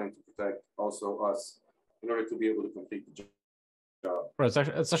drone and to protect also us, in order to be able to complete the job. Right,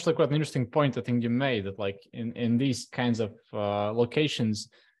 it's actually quite an interesting point I think you made, that like in these kinds of locations,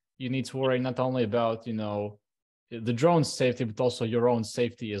 you need to worry not only about, you know, the drone's safety, but also your own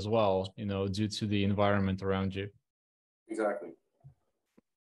safety as well, you know, due to the environment around you. Exactly.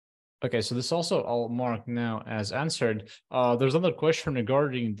 Okay, so this also I'll mark now as answered. There's another question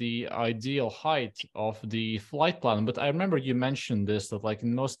regarding the ideal height of the flight plan, but I remember you mentioned this, that like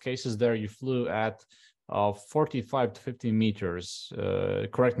in most cases there you flew at 45 to 50 meters.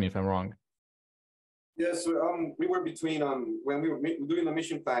 Correct me if I'm wrong. Yes, we were between when we were doing the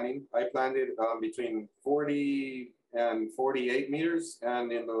mission planning, I planned it between 40 and 48 meters,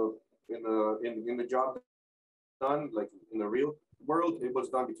 and in the job done, like in the real world, it was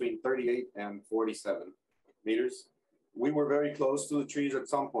done between 38 and 47 meters. We were very close to the trees at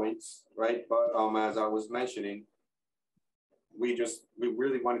some points, right? But as I was mentioning, we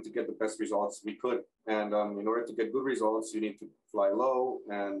really wanted to get the best results we could, and in order to get good results, you need to fly low,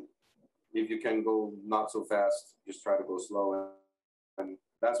 and if you can go not so fast, just try to go slow. And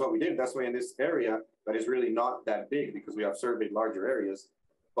that's what we did. That's why in this area that is really not that big, because we have surveyed larger areas,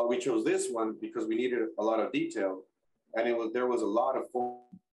 but we chose this one because we needed a lot of detail, and there was a lot of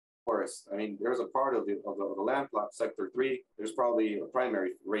forest. I mean, there's a part of the land plot, sector 3. There's probably a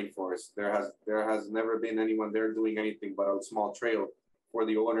primary rainforest. There has never been anyone there doing anything but a small trail for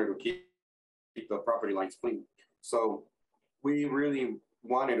the owner to keep the property lines clean. So we really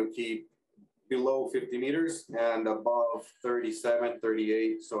wanted to keep below 50 meters and above 37,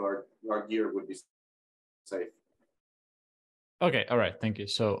 38, so our gear would be safe. Okay, all right, thank you.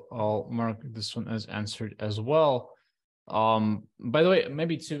 So I'll mark this one as answered as well. By the way,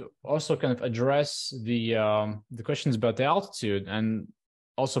 maybe to also kind of address the questions about the altitude and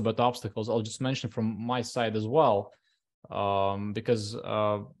also about the obstacles, I'll just mention from my side as well, because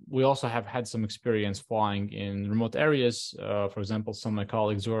we also have had some experience flying in remote areas. For example, some of my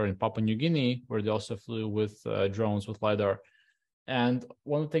colleagues were in Papua New Guinea, where they also flew with drones with LiDAR. And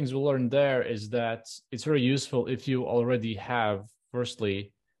one of the things we learned there is that it's very useful if you already have,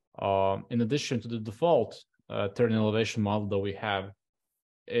 firstly, in addition to the default terrain elevation model that we have,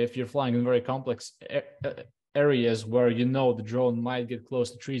 if you're flying in very complex areas where you know the drone might get close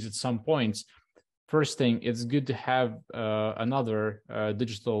to trees at some points, first thing, it's good to have another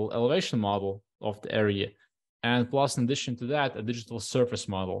digital elevation model of the area. And plus, in addition to that, a digital surface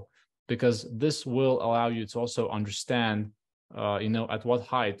model, because this will allow you to also understand, you know, at what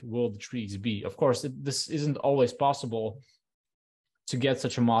height will the trees be. Of course, this isn't always possible to get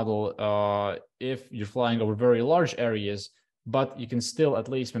such a model if you're flying over very large areas, but you can still at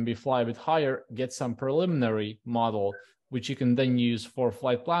least maybe fly a bit higher, get some preliminary model, which you can then use for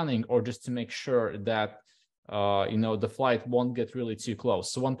flight planning, or just to make sure that, you know, the flight won't get really too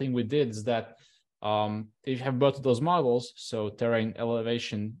close. So one thing we did is that if you have both of those models, so terrain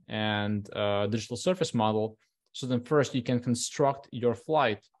elevation and digital surface model, so then first you can construct your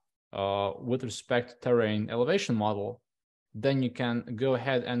flight with respect to terrain elevation model. Then you can go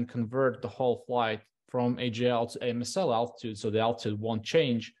ahead and convert the whole flight from AGL to AMSL altitude, so the altitude won't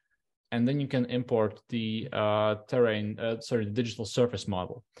change. And then you can import the the digital surface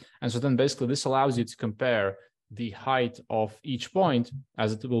model. And so then basically this allows you to compare the height of each point,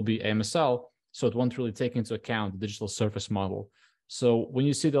 as it will be AMSL, so it won't really take into account the digital surface model. So when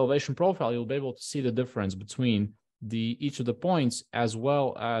you see the elevation profile, you'll be able to see the difference between each of the points as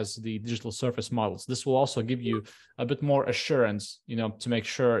well as the digital surface models. This will also give you a bit more assurance, you know, to make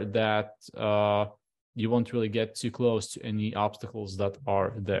sure that you won't really get too close to any obstacles that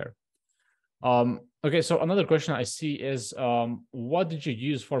are there. Okay, so another question I see is, what did you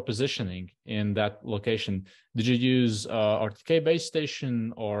use for positioning in that location? Did you use RTK base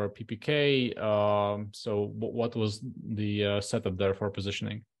station or PPK? So what was the setup there for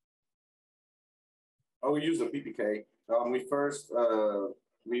positioning? Oh, we used a PPK. We first,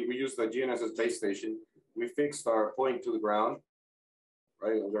 we used the GNSS base station. We fixed our point to the ground,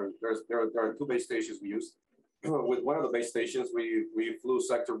 right? There are two base stations we used. With one of the base stations, we flew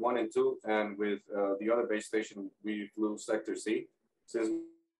sector 1 and 2, and with the other base station, we flew sector C. Since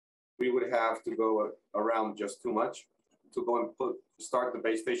we would have to go around just too much to go and start the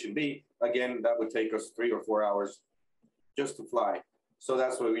base station B, again, that would take us 3 or 4 hours just to fly. So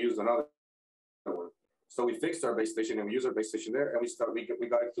that's why we used another one. So we fixed our base station and we used our base station there, and we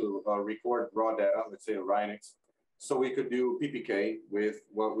got it to record raw data, let's say Ryanix. So we could do PPK with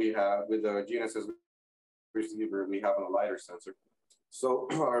what we have with the GNSS receiver we have on a LiDAR sensor. So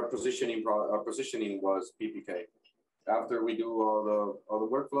our positioning was PPK. After we do all the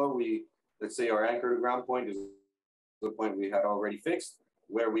workflow, let's say our anchor to ground point is the point we had already fixed,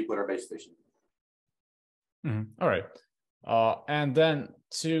 where we put our base station. Mm-hmm. All right. And then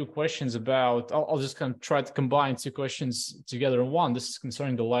two questions about, I'll just kind of try to combine two questions together in one. This is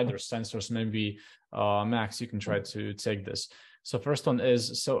concerning the LiDAR sensors. Maybe Max, you can try to take this. So first one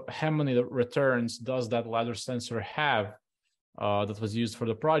is, so how many returns does that LiDAR sensor have that was used for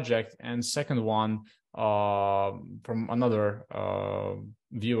the project? And second one, from another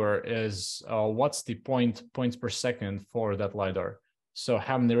viewer is, what's the points per second for that LiDAR? So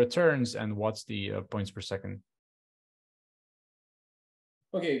how many returns and what's the points per second?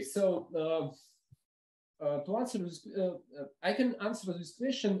 Okay, so to answer this, I can answer this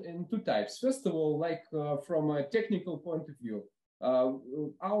question in two types. First of all, like from a technical point of view,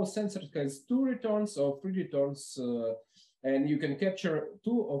 our sensor has 2 returns or 3 returns, and you can capture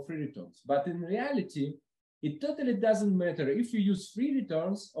 2 or 3 returns. But in reality, it totally doesn't matter if you use 3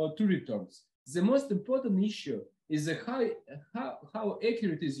 returns or 2 returns. The most important issue is how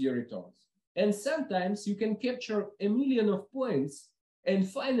accurate is your returns. And sometimes you can capture 1 million of points, and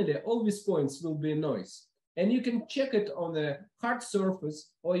finally, all these points will be a noise. And you can check it on a hard surface,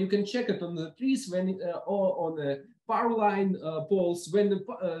 or you can check it on the trees when, or on the power line poles when the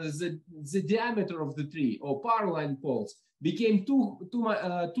diameter of the tree or power line poles became two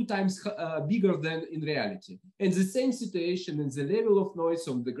times bigger than in reality. And the same situation in the level of noise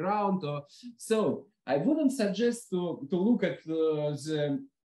on the ground. So I wouldn't suggest to look at the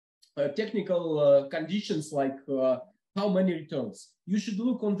technical conditions like how many returns. You should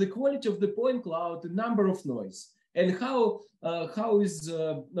look on the quality of the point cloud, the number of noise, and how the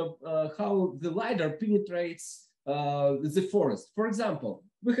LiDAR penetrates the forest. For example,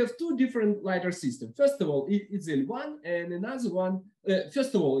 we have 2 different LiDAR systems. First of all, it's L1, and another one,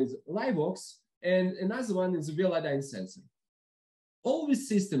 first of all, is LiveVox, and another one is the Velodyne sensor. All these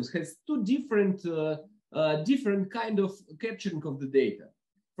systems has 2 different kind of capturing of the data.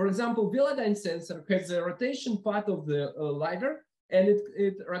 For example, Velodyne sensor has a rotation part of the LiDAR, and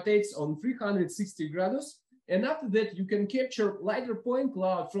it rotates on 360 degrees. And after that, you can capture LiDAR point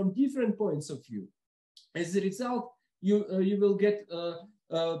cloud from different points of view. As a result, you will get a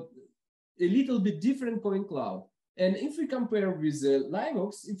little bit different point cloud. And if we compare with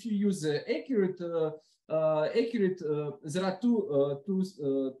LiveVox, if you use accurate, there are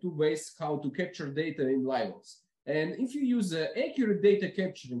two ways how to capture data in LiveVox. And if you use accurate data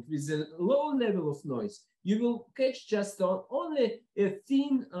capturing with a low level of noise, you will catch just only a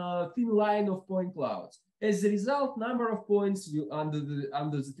thin line of point clouds. As a result, number of points under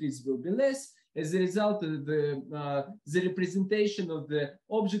the trees will be less. As a result, the representation of the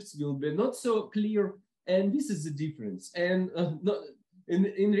objects will be not so clear, and this is the difference. And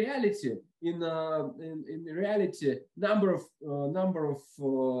in reality, number of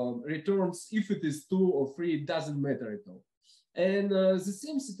returns, if it is 2 or 3, it doesn't matter at all. And the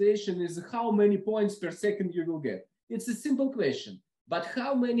same situation is how many points per second you will get. It's a simple question, but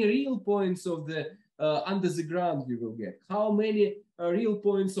how many real points of the under the ground you will get? How many real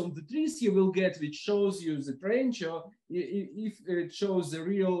points on the trees you will get, which shows you the range, or if it shows the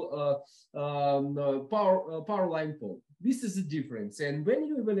real power line pole? This is the difference. And when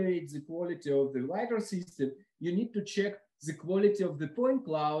you evaluate the quality of the LiDAR system, you need to check the quality of the point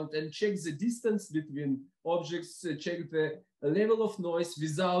cloud and check the distance between objects, check the level of noise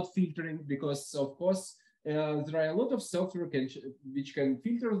without filtering, because of course, there are a lot of software which can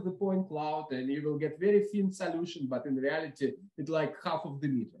filter the point cloud, and you will get very thin solution, but in reality, it's like half of the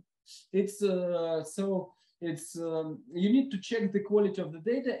meter. It's you need to check the quality of the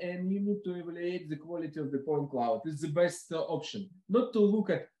data, and you need to evaluate the quality of the point cloud. It's the best option. Not to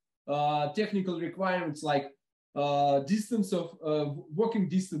look at technical requirements like distance of working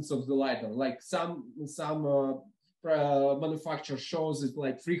distance of the LiDAR, like some manufacturer shows it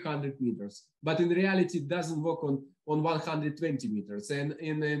like 300 meters, but in reality it doesn't work on 120 meters. And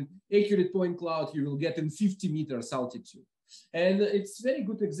in an accurate point cloud, you will get in 50 meters altitude. And it's very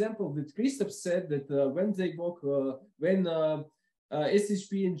good example that Christoph said that when they work, when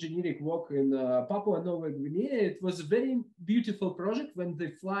SHP engineering work in Papua New Guinea, it was a very beautiful project when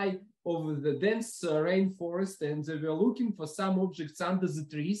they fly over the dense rainforest, and they were looking for some objects under the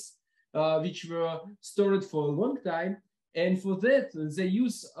trees, which were stored for a long time. And for that, they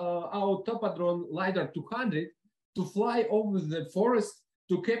use our Topodrone LiDAR 200 to fly over the forest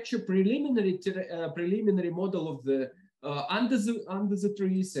to capture preliminary model of the under the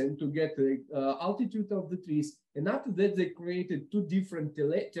trees, and to get the altitude of the trees. And after that, they created 2 different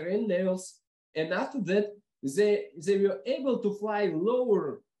terrain levels. And after that, they were able to fly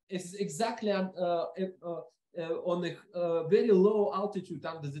lower, exactly on a very low altitude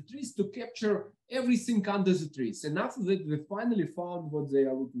under the trees to capture everything under the trees. And after that, they finally found what they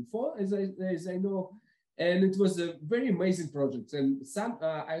are looking for, as I know. And it was a very amazing project. And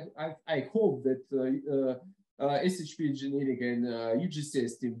I hope that SHP Engineering and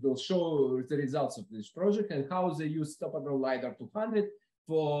UgCS team will show the results of this project and how they use Topodrone LiDAR 200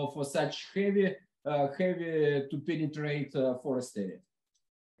 for such heavy to penetrate forest area.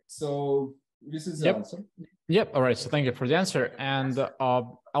 So this is the answer. Yep. All right. So thank you for the answer. And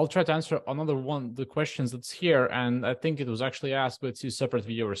I'll try to answer another one, the questions that's here. And I think it was actually asked by 2 separate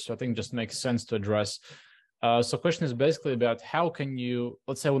viewers. So I think it just makes sense to address. So question is basically about how can you,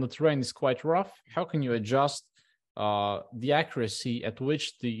 let's say when the terrain is quite rough, how can you adjust the accuracy at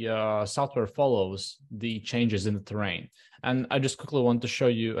which the software follows the changes in the terrain? And I just quickly want to show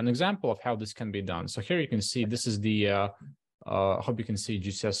you an example of how this can be done. So here you can see this is the I hope you can see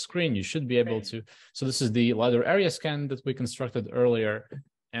UgCS screen. You should be able to. So this is the LiDAR area scan that we constructed earlier.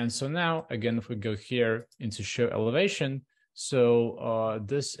 And so now, again, if we go here into show elevation, so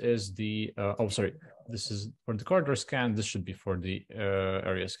this is the, oh, sorry, this is for the corridor scan. This should be for the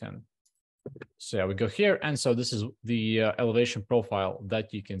area scan. So yeah, we go here. And so this is the elevation profile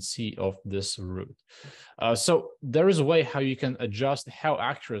that you can see of this route. So there is a way how you can adjust how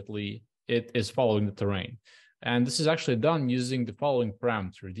accurately it is following the terrain. And this is actually done using the following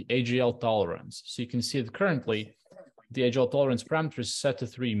parameter, the AGL tolerance. So you can see that currently the AGL tolerance parameter is set to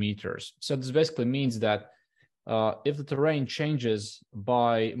 3 meters. So this basically means that if the terrain changes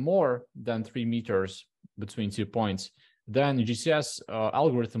by more than 3 meters between 2 points, then the UgCS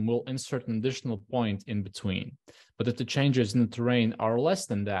algorithm will insert an additional point in between. But if the changes in the terrain are less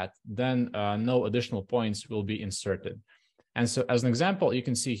than that, then no additional points will be inserted. And so as an example, you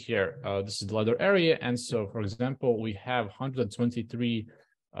can see here, this is the LiDAR area. And so, for example, we have 123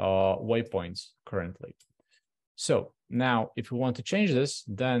 waypoints currently. So now if we want to change this,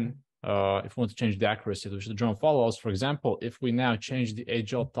 then if we want to change the accuracy which the drone follows, for example, if we now change the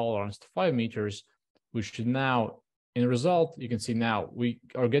AGL tolerance to 5 meters, we should now, in result, you can see now we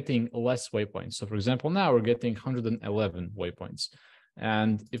are getting less waypoints. So for example, now we're getting 111 waypoints.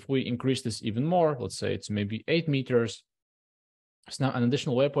 And if we increase this even more, let's say it's maybe 8 meters, so now an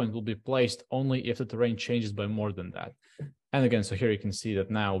additional waypoint will be placed only if the terrain changes by more than that. And again, so here you can see that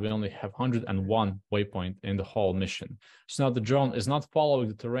now we only have 101 waypoint in the whole mission. So now the drone is not following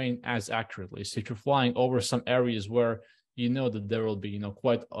the terrain as accurately. So if you're flying over some areas where you know that there will be,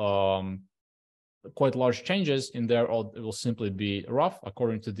 quite large changes in there, or it will simply be rough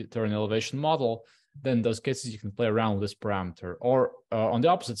according to the terrain elevation model, then in those cases you can play around with this parameter. Or on the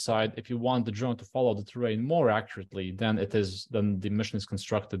opposite side, if you want the drone to follow the terrain more accurately than the mission is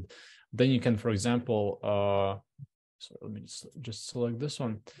constructed, then you can, for example, so let me just select this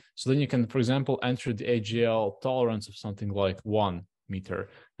one. So then you can, for example, enter the AGL tolerance of something like 1 meter.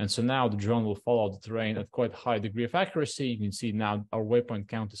 And so now the drone will follow the terrain at quite high degree of accuracy. You can see now our waypoint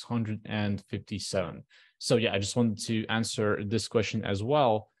count is 157. So yeah, I just wanted to answer this question as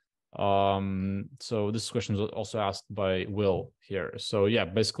well. So this question was also asked by Will here. So yeah,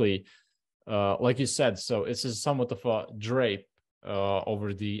 basically, like you said, so it's somewhat of a drape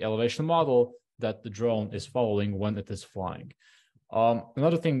over the elevation model that the drone is following when it is flying.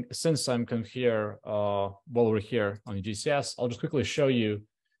 Another thing, since I'm kind of here, while we're here on UgCS, I'll just quickly show you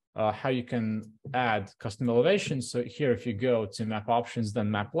how you can add custom elevations. So here, if you go to map options,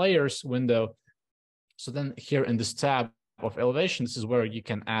 then map layers window. So then here in this tab of elevation, this is where you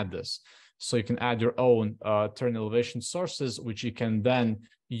can add this. So you can add your own terrain elevation sources, which you can then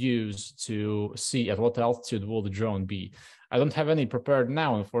use to see at what altitude will the drone be. I don't have any prepared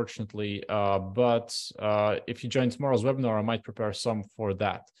now, unfortunately, but if you join tomorrow's webinar, I might prepare some for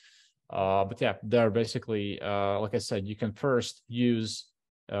that. But yeah, they're basically, like I said, you can first use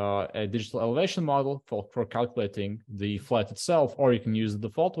a digital elevation model for calculating the flight itself, or you can use the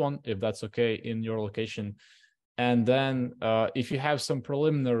default one if that's okay in your location. And then if you have some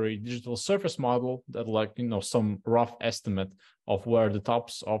preliminary digital surface model that some rough estimate of where the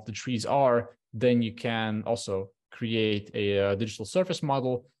tops of the trees are, then you can also create a digital surface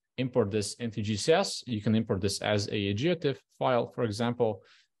model, import this into UgCS. You can import this as a GeoTIFF file, for example.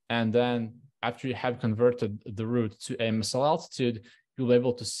 And then after you have converted the route to AMSL altitude, you'll be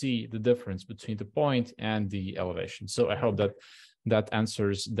able to see the difference between the point and the elevation. So I hope that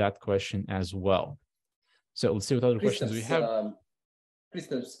answers that question as well. So let's see what other questions we have.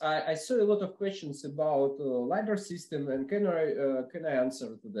 Christoph, I saw a lot of questions about LiDAR system, and can I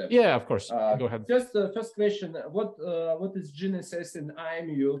answer to them? Yeah, of course. Go ahead. First question: What is GNSS and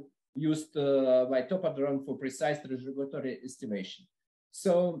IMU used by Topodrone for precise trajectory estimation?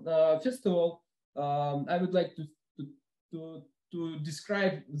 So first of all, I would like to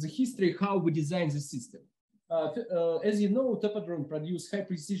describe the history how we designed the system. As you know, Topodrone produce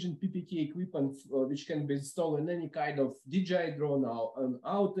high-precision PPK equipment which can be installed in any kind of DJI drone or an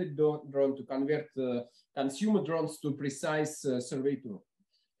outtake drone to convert consumer drones to precise survey tool.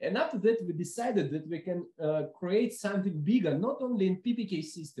 And after that, we decided that we can create something bigger, not only in PPK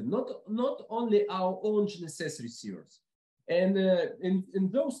system, not only our own GNSS receivers. And in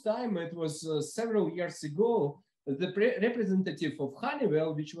those time, it was several years ago, the representative of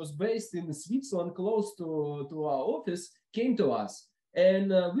Honeywell, which was based in Switzerland, close to our office, came to us.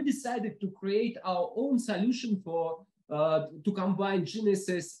 And we decided to create our own solution for to combine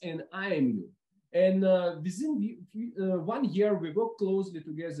GNSS and IMU. And within 1 year, we worked closely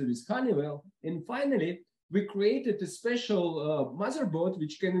together with Honeywell. And finally, we created a special motherboard,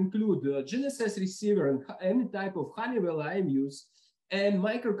 which can include a GNSS receiver and any type of Honeywell IMUs and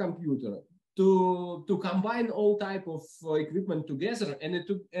microcomputer to combine all type of equipment together and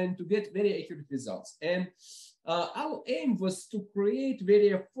to get very accurate results. And our aim was to create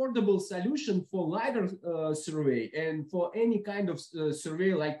very affordable solution for LiDAR survey and for any kind of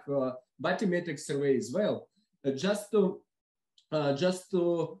survey like bathymetric survey as well, but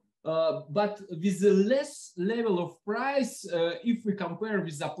with a less level of price if we compare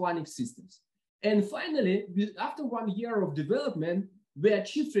with the planning systems. And finally, after 1 year of development, we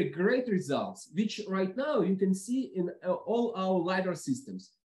achieved great results, which right now you can see in all our LiDAR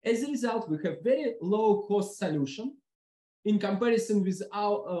systems. As a result, we have very low cost solution in comparison with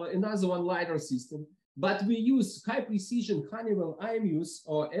our another one LiDAR system, but we use high precision Honeywell IMUs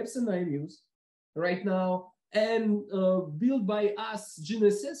or Epson IMUs right now, and built by us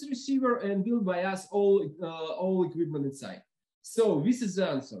GNSS receiver and built by us all equipment inside. So this is the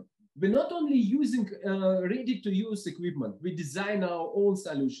answer. We're not only using ready-to-use equipment, we design our own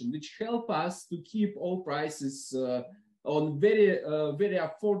solution, which help us to keep all prices on very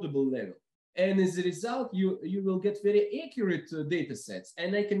affordable level. And as a result, you will get very accurate data sets.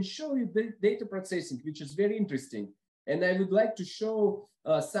 And I can show you the data processing, which is very interesting. And I would like to show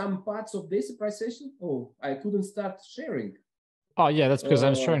some parts of data processing. Oh, I couldn't start sharing. Oh, yeah, that's because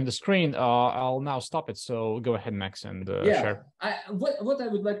I'm sharing the screen. I'll now stop it. So go ahead, Max, and share. What I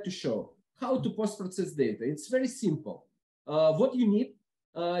would like to show, how to post-process data. It's very simple. What you need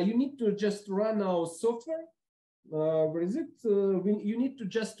to just run our software. Where is it? You need to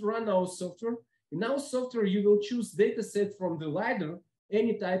just run our software. In our software, you will choose data set from the LiDAR,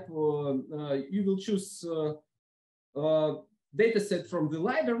 any type. You will choose data set from the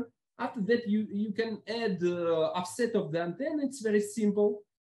LiDAR. After that, you can add offset of the antenna. It's very simple.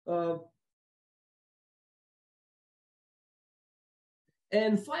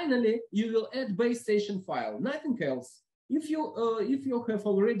 And finally, you will add base station file, nothing else. If you have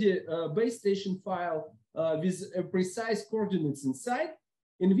already a base station file with precise coordinates inside,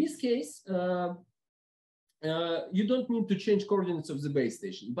 in this case, you don't need to change coordinates of the base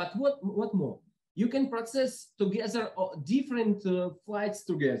station. But what more? You can process together different flights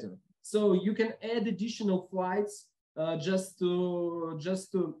together. So you can add additional flights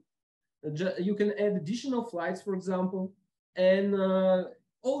you can add additional flights, for example, and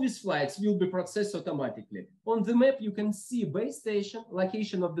all these flights will be processed automatically. On the map, you can see base station,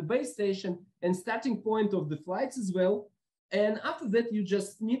 location of the base station, and starting point of the flights as well. And after that, you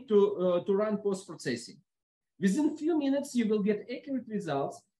just need to run post-processing. Within a few minutes, you will get accurate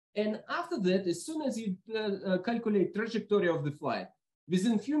results. And after that, as soon as you calculate trajectory of the flight,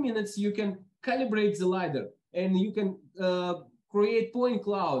 within a few minutes, you can calibrate the LiDAR and you can create point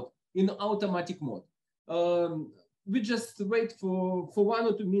cloud in automatic mode. We just wait for 1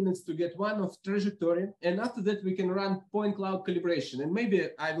 or 2 minutes to get one of trajectory. And after that, we can run point cloud calibration. And maybe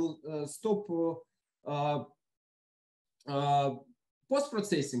I will stop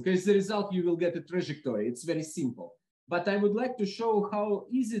post-processing. As a result, you will get a trajectory. It's very simple. But I would like to show how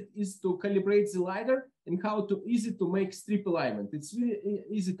easy it is to calibrate the LiDAR and how easy to make strip alignment. It's really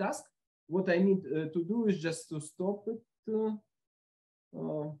easy task. What I need to do is just to stop it.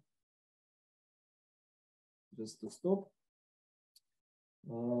 Just to stop.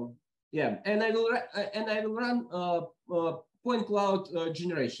 Yeah, and I will run point cloud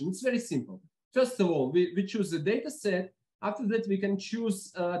generation. It's very simple. First of all, we choose the data set. After that, we can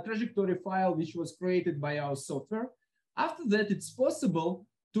choose a trajectory file which was created by our software. After that, it's possible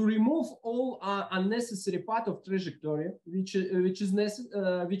to remove all unnecessary part of trajectory, which is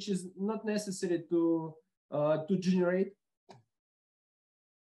not necessary to generate.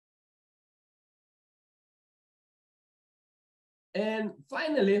 And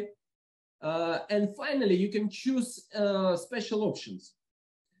finally, you can choose special options.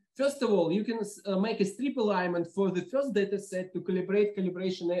 First of all, you can make a strip alignment for the first data set to calibrate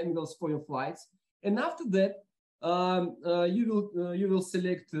calibration angles for your flights. And after that, you will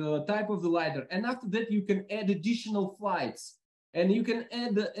select type of the LiDAR. And after that, you can add additional flights. And you can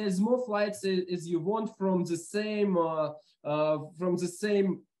add as more flights as you want from the same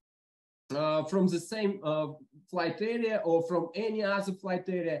flight area or from any other flight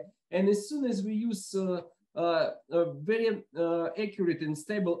area. And as soon as we use very accurate and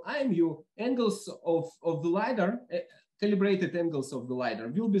stable IMU, angles of the LiDAR, calibrated angles of the LiDAR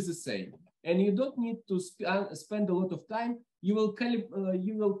will be the same. And you don't need to spend a lot of time. You will create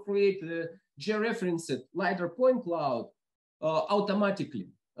a georeferenced LiDAR point cloud automatically.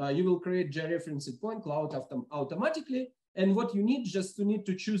 You will create georeferenced point cloud automatically. And what you need, need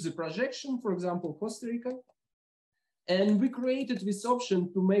to choose a projection, for example, Costa Rica. And we created this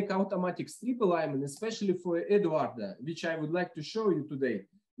option to make automatic strip alignment, especially for Eduardo, which I would like to show you today,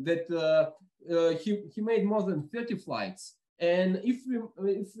 that he made more than 30 flights. And if we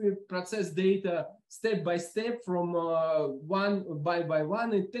process data step by step from one by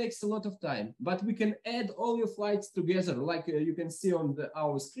one, it takes a lot of time. But we can add all your flights together, like you can see on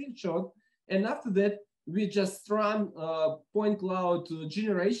our screenshot. And after that, we just run point cloud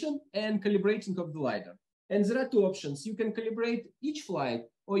generation and calibrating of the LiDAR. And there are two options. You can calibrate each flight,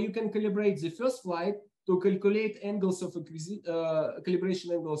 or you can calibrate the first flight to calculate angles of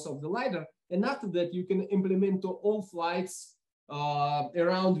calibration angles of the LiDAR. And after that, you can implement to all flights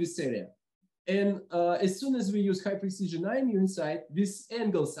around this area. And as soon as we use high precision IMU inside, these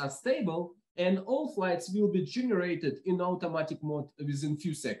angles are stable, and all flights will be generated in automatic mode within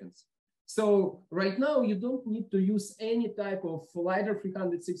few seconds. So right now, you don't need to use any type of LiDAR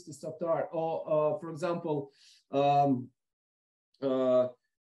 360 software, or for example,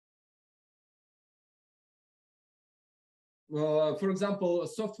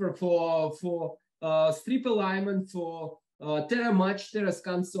 software for strip alignment, for TerraMatch,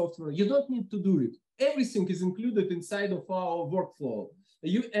 TerraScan software. You don't need to do it. Everything is included inside of our workflow.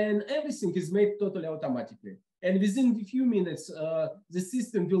 And everything is made totally automatically. And within a few minutes, the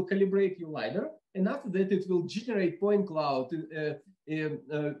system will calibrate your LiDAR. And after that, it will generate point cloud with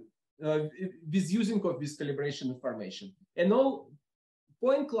using of this calibration information. And all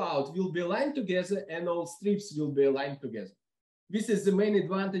point cloud will be aligned together, and all strips will be aligned together. This is the main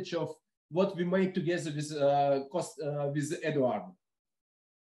advantage of what we made together with Eduardo.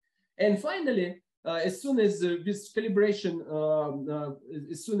 And finally, as soon as this calibration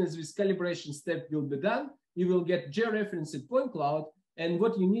step will be done, you will get georeferenced point cloud. And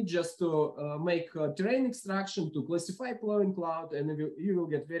what you need just to make terrain extraction to classify point cloud, and you will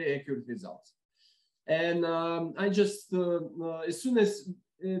get very accurate results. And as soon as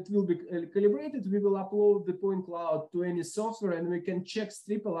it will be calibrated, we will upload the point cloud to any software, and we can check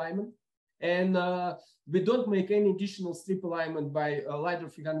strip alignment. And we don't make any additional strip alignment by LiDAR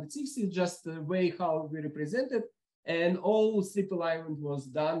 360, just the way how we represent it. And all strip alignment was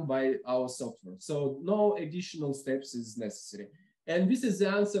done by our software. So no additional steps is necessary. And this is the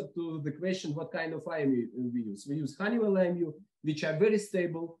answer to the question, what kind of IMU we use. We use Honeywell IMU, which are very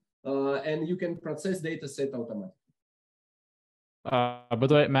stable, and you can process data set automatically. By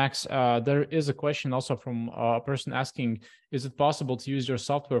the way, Max, there is a question also from a person asking, is it possible to use your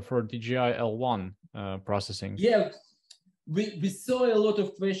software for DJI L1 processing? Yeah, we saw a lot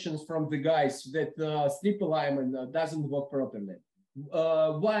of questions from the guys that strip alignment doesn't work properly.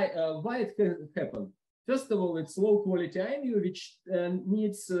 Why it can happen? First of all, it's low quality IMU, which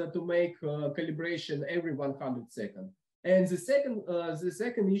needs to make calibration every 100 seconds. And the second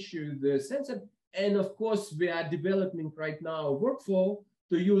issue, the sensor. And of course, we are developing right now a workflow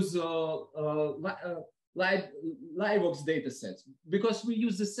to use LiveVox datasets, because we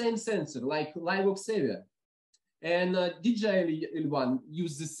use the same sensor, like LiveVox Savior. And DJI L1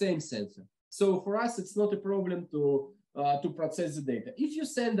 use the same sensor. So for us, it's not a problem to process the data. If you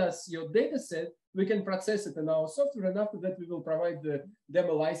send us your dataset, we can process it in our software, and after that, we will provide the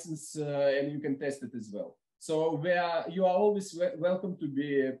demo license, and you can test it as well. So you are always welcome to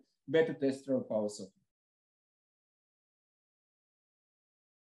be a beta tester of our software.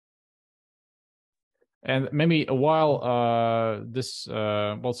 And maybe while this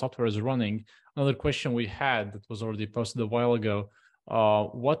software is running, another question we had that was already posted a while ago,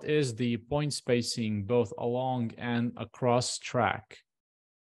 what is the point spacing both along and across track?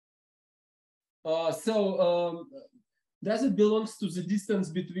 Does it belongs to the distance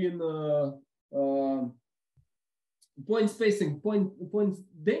between point spacing, point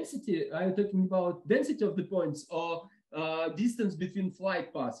density? Are you talking about density of the points, or distance between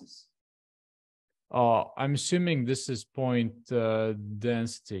flight passes? I'm assuming this is point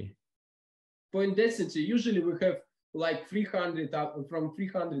density. Point density. Usually we have like 300 from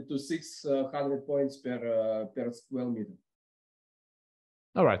 300 to 600 points per square meter.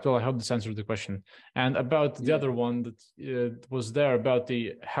 All right. Well, I hope this answered the question. And about the other one that was there about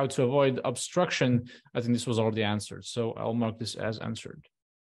the how to avoid obstruction, I think this was already answered. So I'll mark this as answered.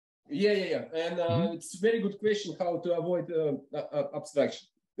 Yeah. And it's a very good question how to avoid obstruction.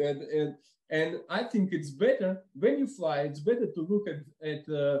 And I think it's better when you fly. It's better to look at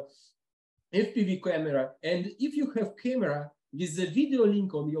FPV camera. And if you have camera with a video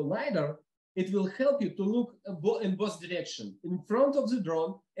link on your LiDAR, it will help you to look in both directions, in front of the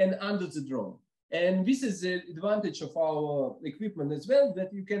drone and under the drone. And this is the advantage of our equipment as well,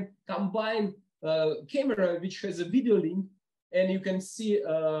 that you can combine camera which has a video link, and you can see,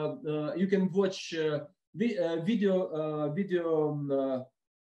 you can watch video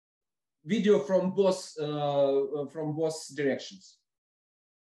from both directions.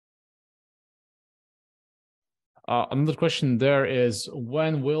 Another question there is,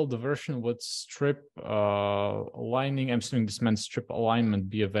 when will the version with strip aligning, I'm assuming this meant strip alignment,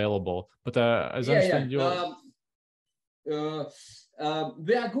 be available? But as I understand, we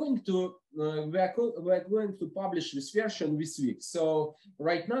are going to publish this version this week. So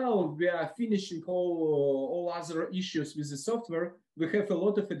right now we are finishing all other issues with the software. We have a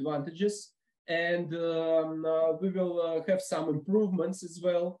lot of advantages, and we will have some improvements as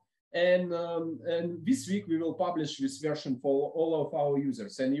well. And this week we will publish this version for all of our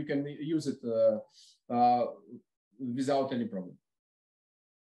users, and you can use it without any problem.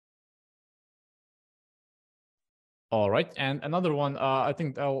 All right, and another one, I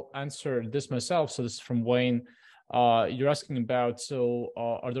think I'll answer this myself. So this is from Wayne. You're asking about, so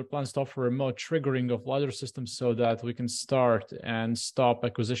are there plans to offer remote triggering of LiDAR systems so that we can start and stop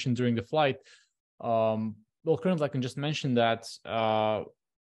acquisition during the flight? Well, currently I can just mention that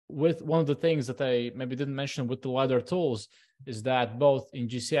with one of the things that I maybe didn't mention with the LiDAR tools is that both in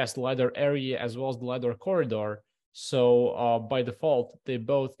UgCS, the LiDAR area as well as the LiDAR corridor, so by default, they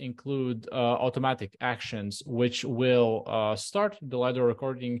both include automatic actions, which will start the LiDAR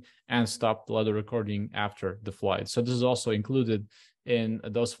recording and stop the LiDAR recording after the flight. So this is also included in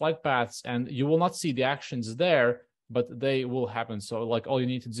those flight paths, and you will not see the actions there, but they will happen. So like all you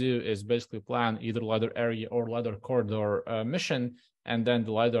need to do is basically plan either LiDAR area or LiDAR corridor mission, and then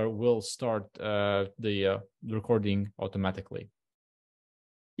the LiDAR will start the recording automatically.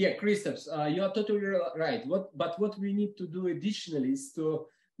 Yeah, Kristaps, you are totally right. But what we need to do additionally is to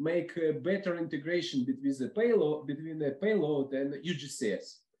make a better integration between the payload and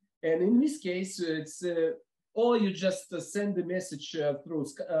UgCS. And in this case, it's or you just send the message through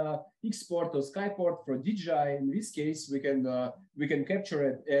export or Skyport for DJI. In this case, we can capture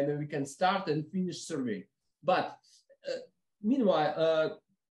it and we can start and finish survey. But meanwhile,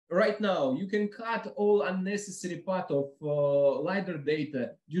 right now, you can cut all unnecessary part of LiDAR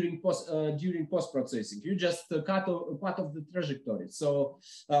data during post-processing. You just cut a part of the trajectory, so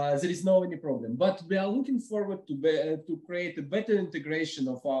there is no any problem. But we are looking forward to create a better integration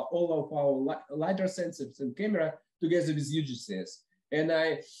of all of our LiDAR sensors and camera together with UgCS. And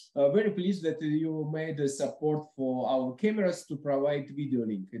I very pleased that you made a support for our cameras to provide video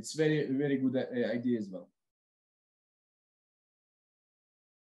link. It's very, very good idea as well.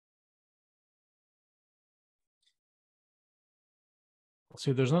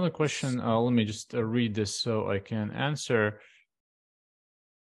 So there's another question. Let me just read this so I can answer.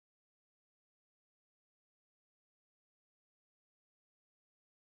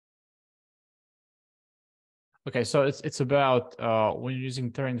 Okay, so it's about when you're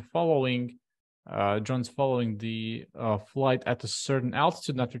using terrain following, drones following the flight at a certain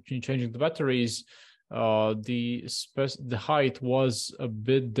altitude after changing the batteries, the height was a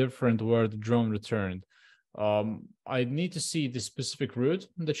bit different where the drone returned. I need to see the specific route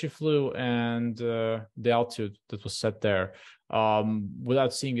that you flew and the altitude that was set there.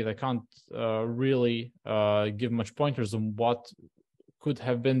 Without seeing it, I can't really give much pointers on what could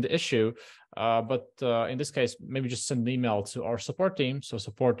have been the issue. But in this case, maybe just send an email to our support team, so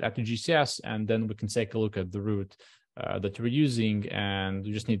support@UgCS, and then we can take a look at the route that you're using, and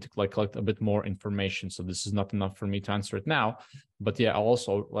we just need to collect a bit more information. So this is not enough for me to answer it now, but yeah, I'll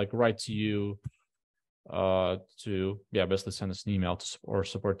also write to you to basically send us an email to our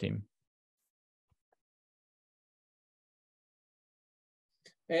support team.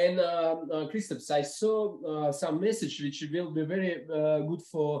 And Kristaps, I saw some message which will be very good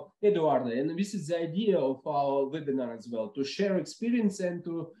for Eduardo, and this is the idea of our webinar as well, to share experience and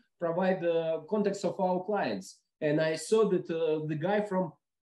to provide the context of our clients. And I saw that the guy from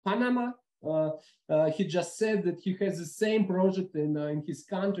Panama, he just said that he has the same project in his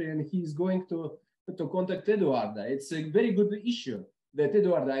country, and he's going to to contact Eduardo. It's a very good issue. That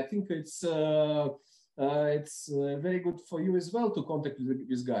Eduardo, I think it's very good for you as well to contact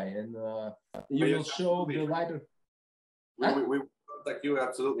this guy, and you will show the LiDAR. We contact you,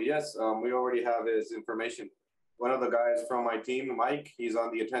 absolutely, yes. We already have his information. One of the guys from my team, Mike, he's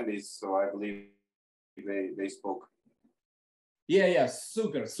on the attendees, so I believe they spoke. Yeah,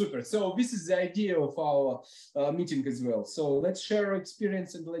 super. So this is the idea of our meeting as well. So let's share our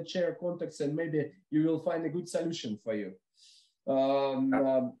experience and let's share contacts, and maybe you will find a good solution for you.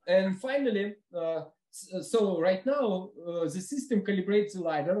 And finally, so right now, the system calibrates the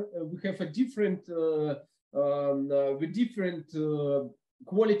LiDAR. We have a different,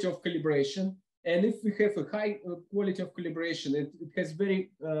 quality of calibration. And if we have a high quality of calibration, it has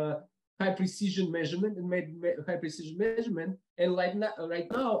very high precision measurement and high precision measurement. And right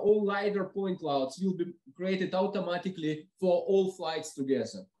now, all LiDAR point clouds will be created automatically for all flights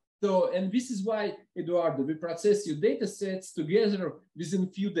together. So, and this is why, Eduardo, we process your data sets together within a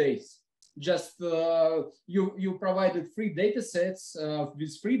few days. Just you provided free data sets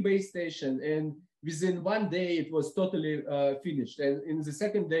with free base station, and within 1 day it was totally finished. And in the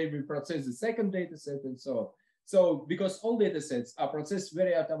second day we process the second data set, and so on. So because all data sets are processed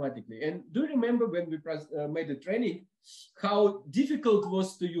very automatically. And do you remember when we made the training, how difficult it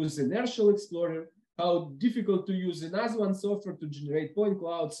was to use Inertial Explorer, how difficult to use another one software to generate point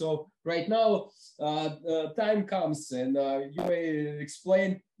cloud? So right now, time comes, and you may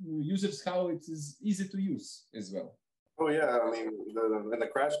explain users how it is easy to use as well. Oh yeah, I mean, in the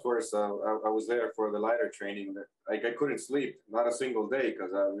crash course, I was there for the LiDAR training. Like I couldn't sleep, not a single day,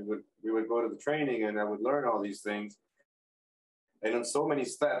 because we would go to the training and I would learn all these things, and in so many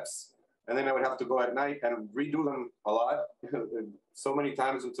steps, and then I would have to go at night and redo them a lot, so many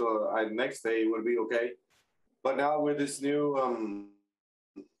times until next day would be okay. But now with this new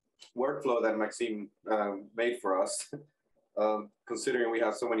workflow that Maxime made for us. Considering we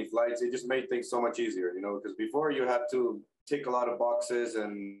have so many flights, it just made things so much easier, you know, because before you had to tick a lot of boxes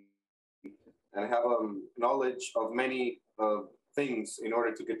and have knowledge of many things in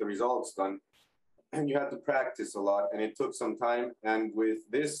order to get the results done, and you had to practice a lot, and it took some time. And with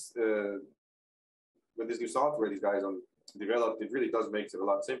this new software these guys developed, it really does make it a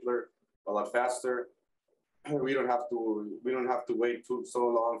lot simpler, a lot faster. We don't have to wait so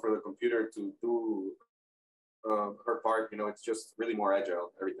long for the computer to do her part, you know. It's just really more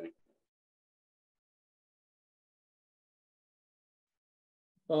agile, everything.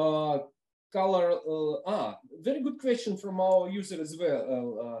 Very good question from our user as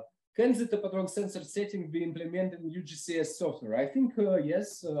well. Can the Topodrone sensor setting be implemented in UgCS software? I think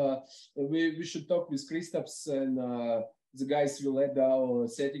yes. We should talk with Kristaps, and the guys will add our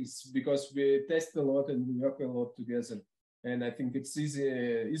settings, because we test a lot and we work a lot together. And I think it's easy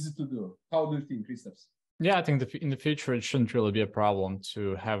to do. How do you think, Kristaps? Yeah, I think in the future, it shouldn't really be a problem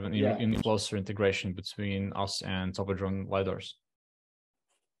to have an closer integration between us and Topodrone LiDARs.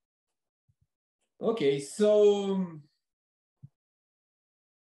 Okay, so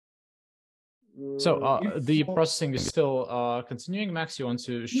the processing is still continuing. Max, you want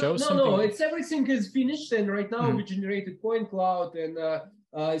to show something? No, it's everything is finished, and right now we generated point cloud, and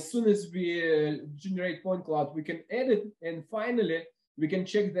as soon as we generate point cloud, we can edit, and finally we can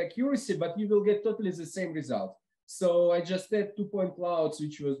check the accuracy, but you will get totally the same result. So I just add 2 point clouds,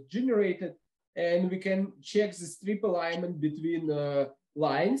 which was generated, and we can check the strip alignment between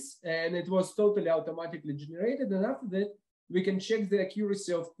lines, and it was totally automatically generated. And after that, we can check the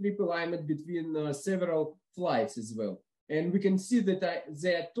accuracy of strip alignment between several flights as well. And we can see that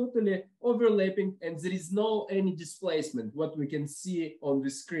they are totally overlapping, and there is no any displacement, what we can see on the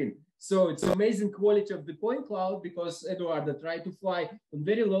screen. So it's amazing quality of the point cloud, because Eduardo tried to fly on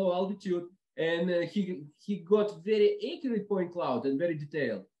very low altitude, and he got very accurate point cloud and very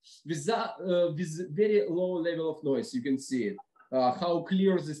detailed with very low level of noise. You can see it, how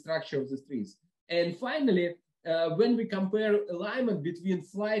clear the structure of the strings. And finally, when we compare alignment between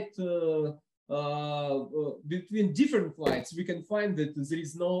between different flights, we can find that there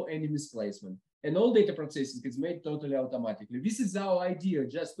is no any misplacement, and all data processing is made totally automatically. This is our idea,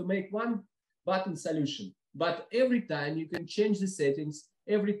 just to make one button solution. But every time you can change the settings.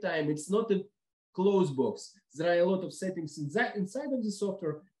 Every time, it's not a closed box. There are a lot of settings inside of the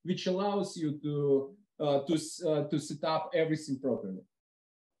software, which allows you to set up everything properly.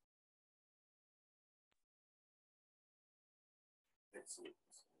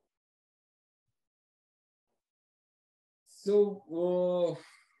 So,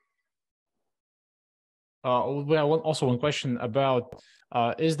 also one question about,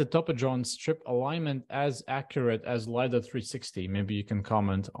 is the Topodrone strip alignment as accurate as LiDAR 360? Maybe you can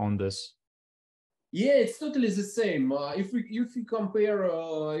comment on this. Yeah, it's totally the same. If you compare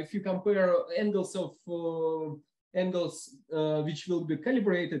angles of angles which will be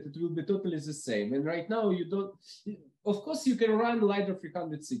calibrated, it will be totally the same. And right now you don't. Of course, you can run LiDAR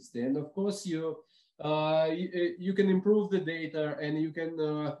 360, and of course you can improve the data, and you can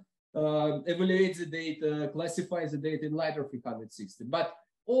evaluate the data, classify the data in LiDAR 360. But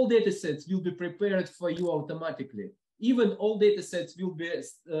all data sets will be prepared for you automatically. Even all data sets will be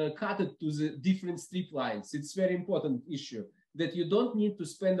cutted to the different strip lines. It's very important issue that you don't need to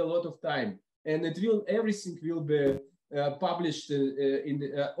spend a lot of time, and everything will be published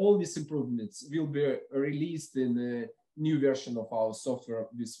all these improvements will be released in a new version of our software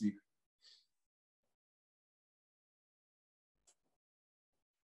this week.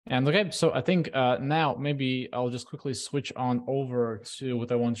 And okay, so I think now maybe I'll just quickly switch on over to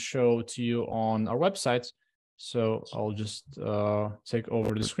what I want to show to you on our website. So I'll just take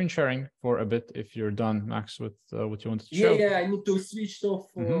over the screen sharing for a bit if you're done, Max, with what you wanted to show. Yeah, I need to switch off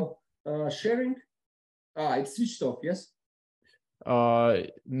sharing. It's switched off, yes?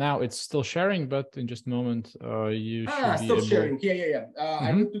 Now it's still sharing, but in just a moment, you should be able... sharing. Yeah.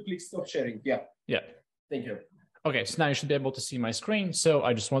 I need to click stop sharing. Yeah. Yeah. Thank you. Okay, so now you should be able to see my screen. So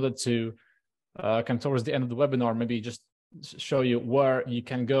I just wanted to come towards the end of the webinar, maybe just show you where you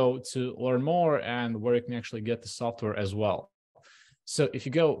can go to learn more and where you can actually get the software as well. So if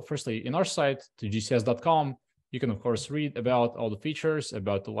you go firstly in our site to ugcs.com, you can of course read about all the features,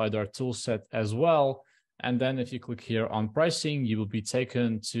 about the LiDAR toolset as well. And then if you click here on pricing, you will be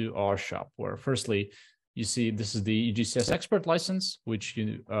taken to our shop where firstly, you see this is the UgCS expert license, which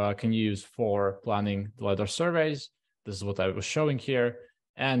you can use for planning the LiDAR surveys. This is what I was showing here.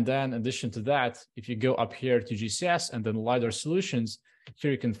 And then in addition to that, if you go up here to UgCS and then LiDAR solutions,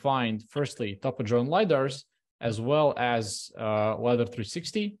 here you can find firstly Topodrone LiDARs, as well as LiDAR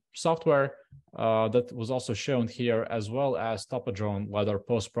 360 software that was also shown here, as well as Topodrone LiDAR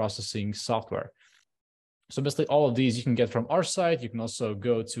post-processing software. So basically all of these you can get from our site. You can also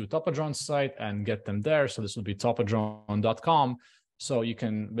go to Topodrone's site and get them there. So this will be topodrone.com. So you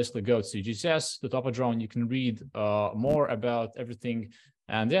can basically go to UgCS, the Topodrone, you can read more about everything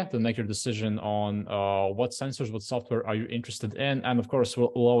and yeah, to make your decision on what sensors, what software are you interested in. And of course, we'll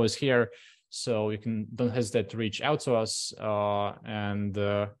always hear, so you can don't hesitate to reach out to us.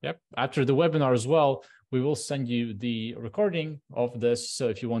 Yep, after the webinar as well, we will send you the recording of this. So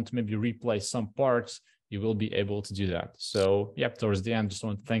if you want to maybe replay some parts, you will be able to do that. So yeah, towards the end, just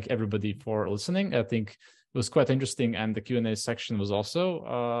want to thank everybody for listening. I think it was quite interesting. And the Q&A section was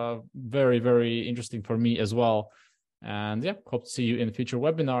also very, very interesting for me as well. And yeah, hope to see you in future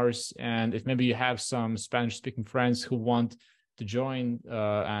webinars. And if maybe you have some Spanish speaking friends who want to join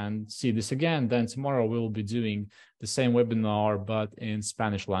and see this again, then tomorrow we will be doing the same webinar, but in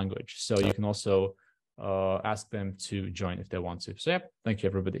Spanish language. So you can also ask them to join if they want to. So yeah, thank you,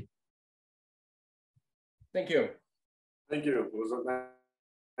 everybody. Thank you. Thank you. It was a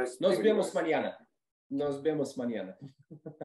nice Nos vemos mañana. Nos vemos mañana.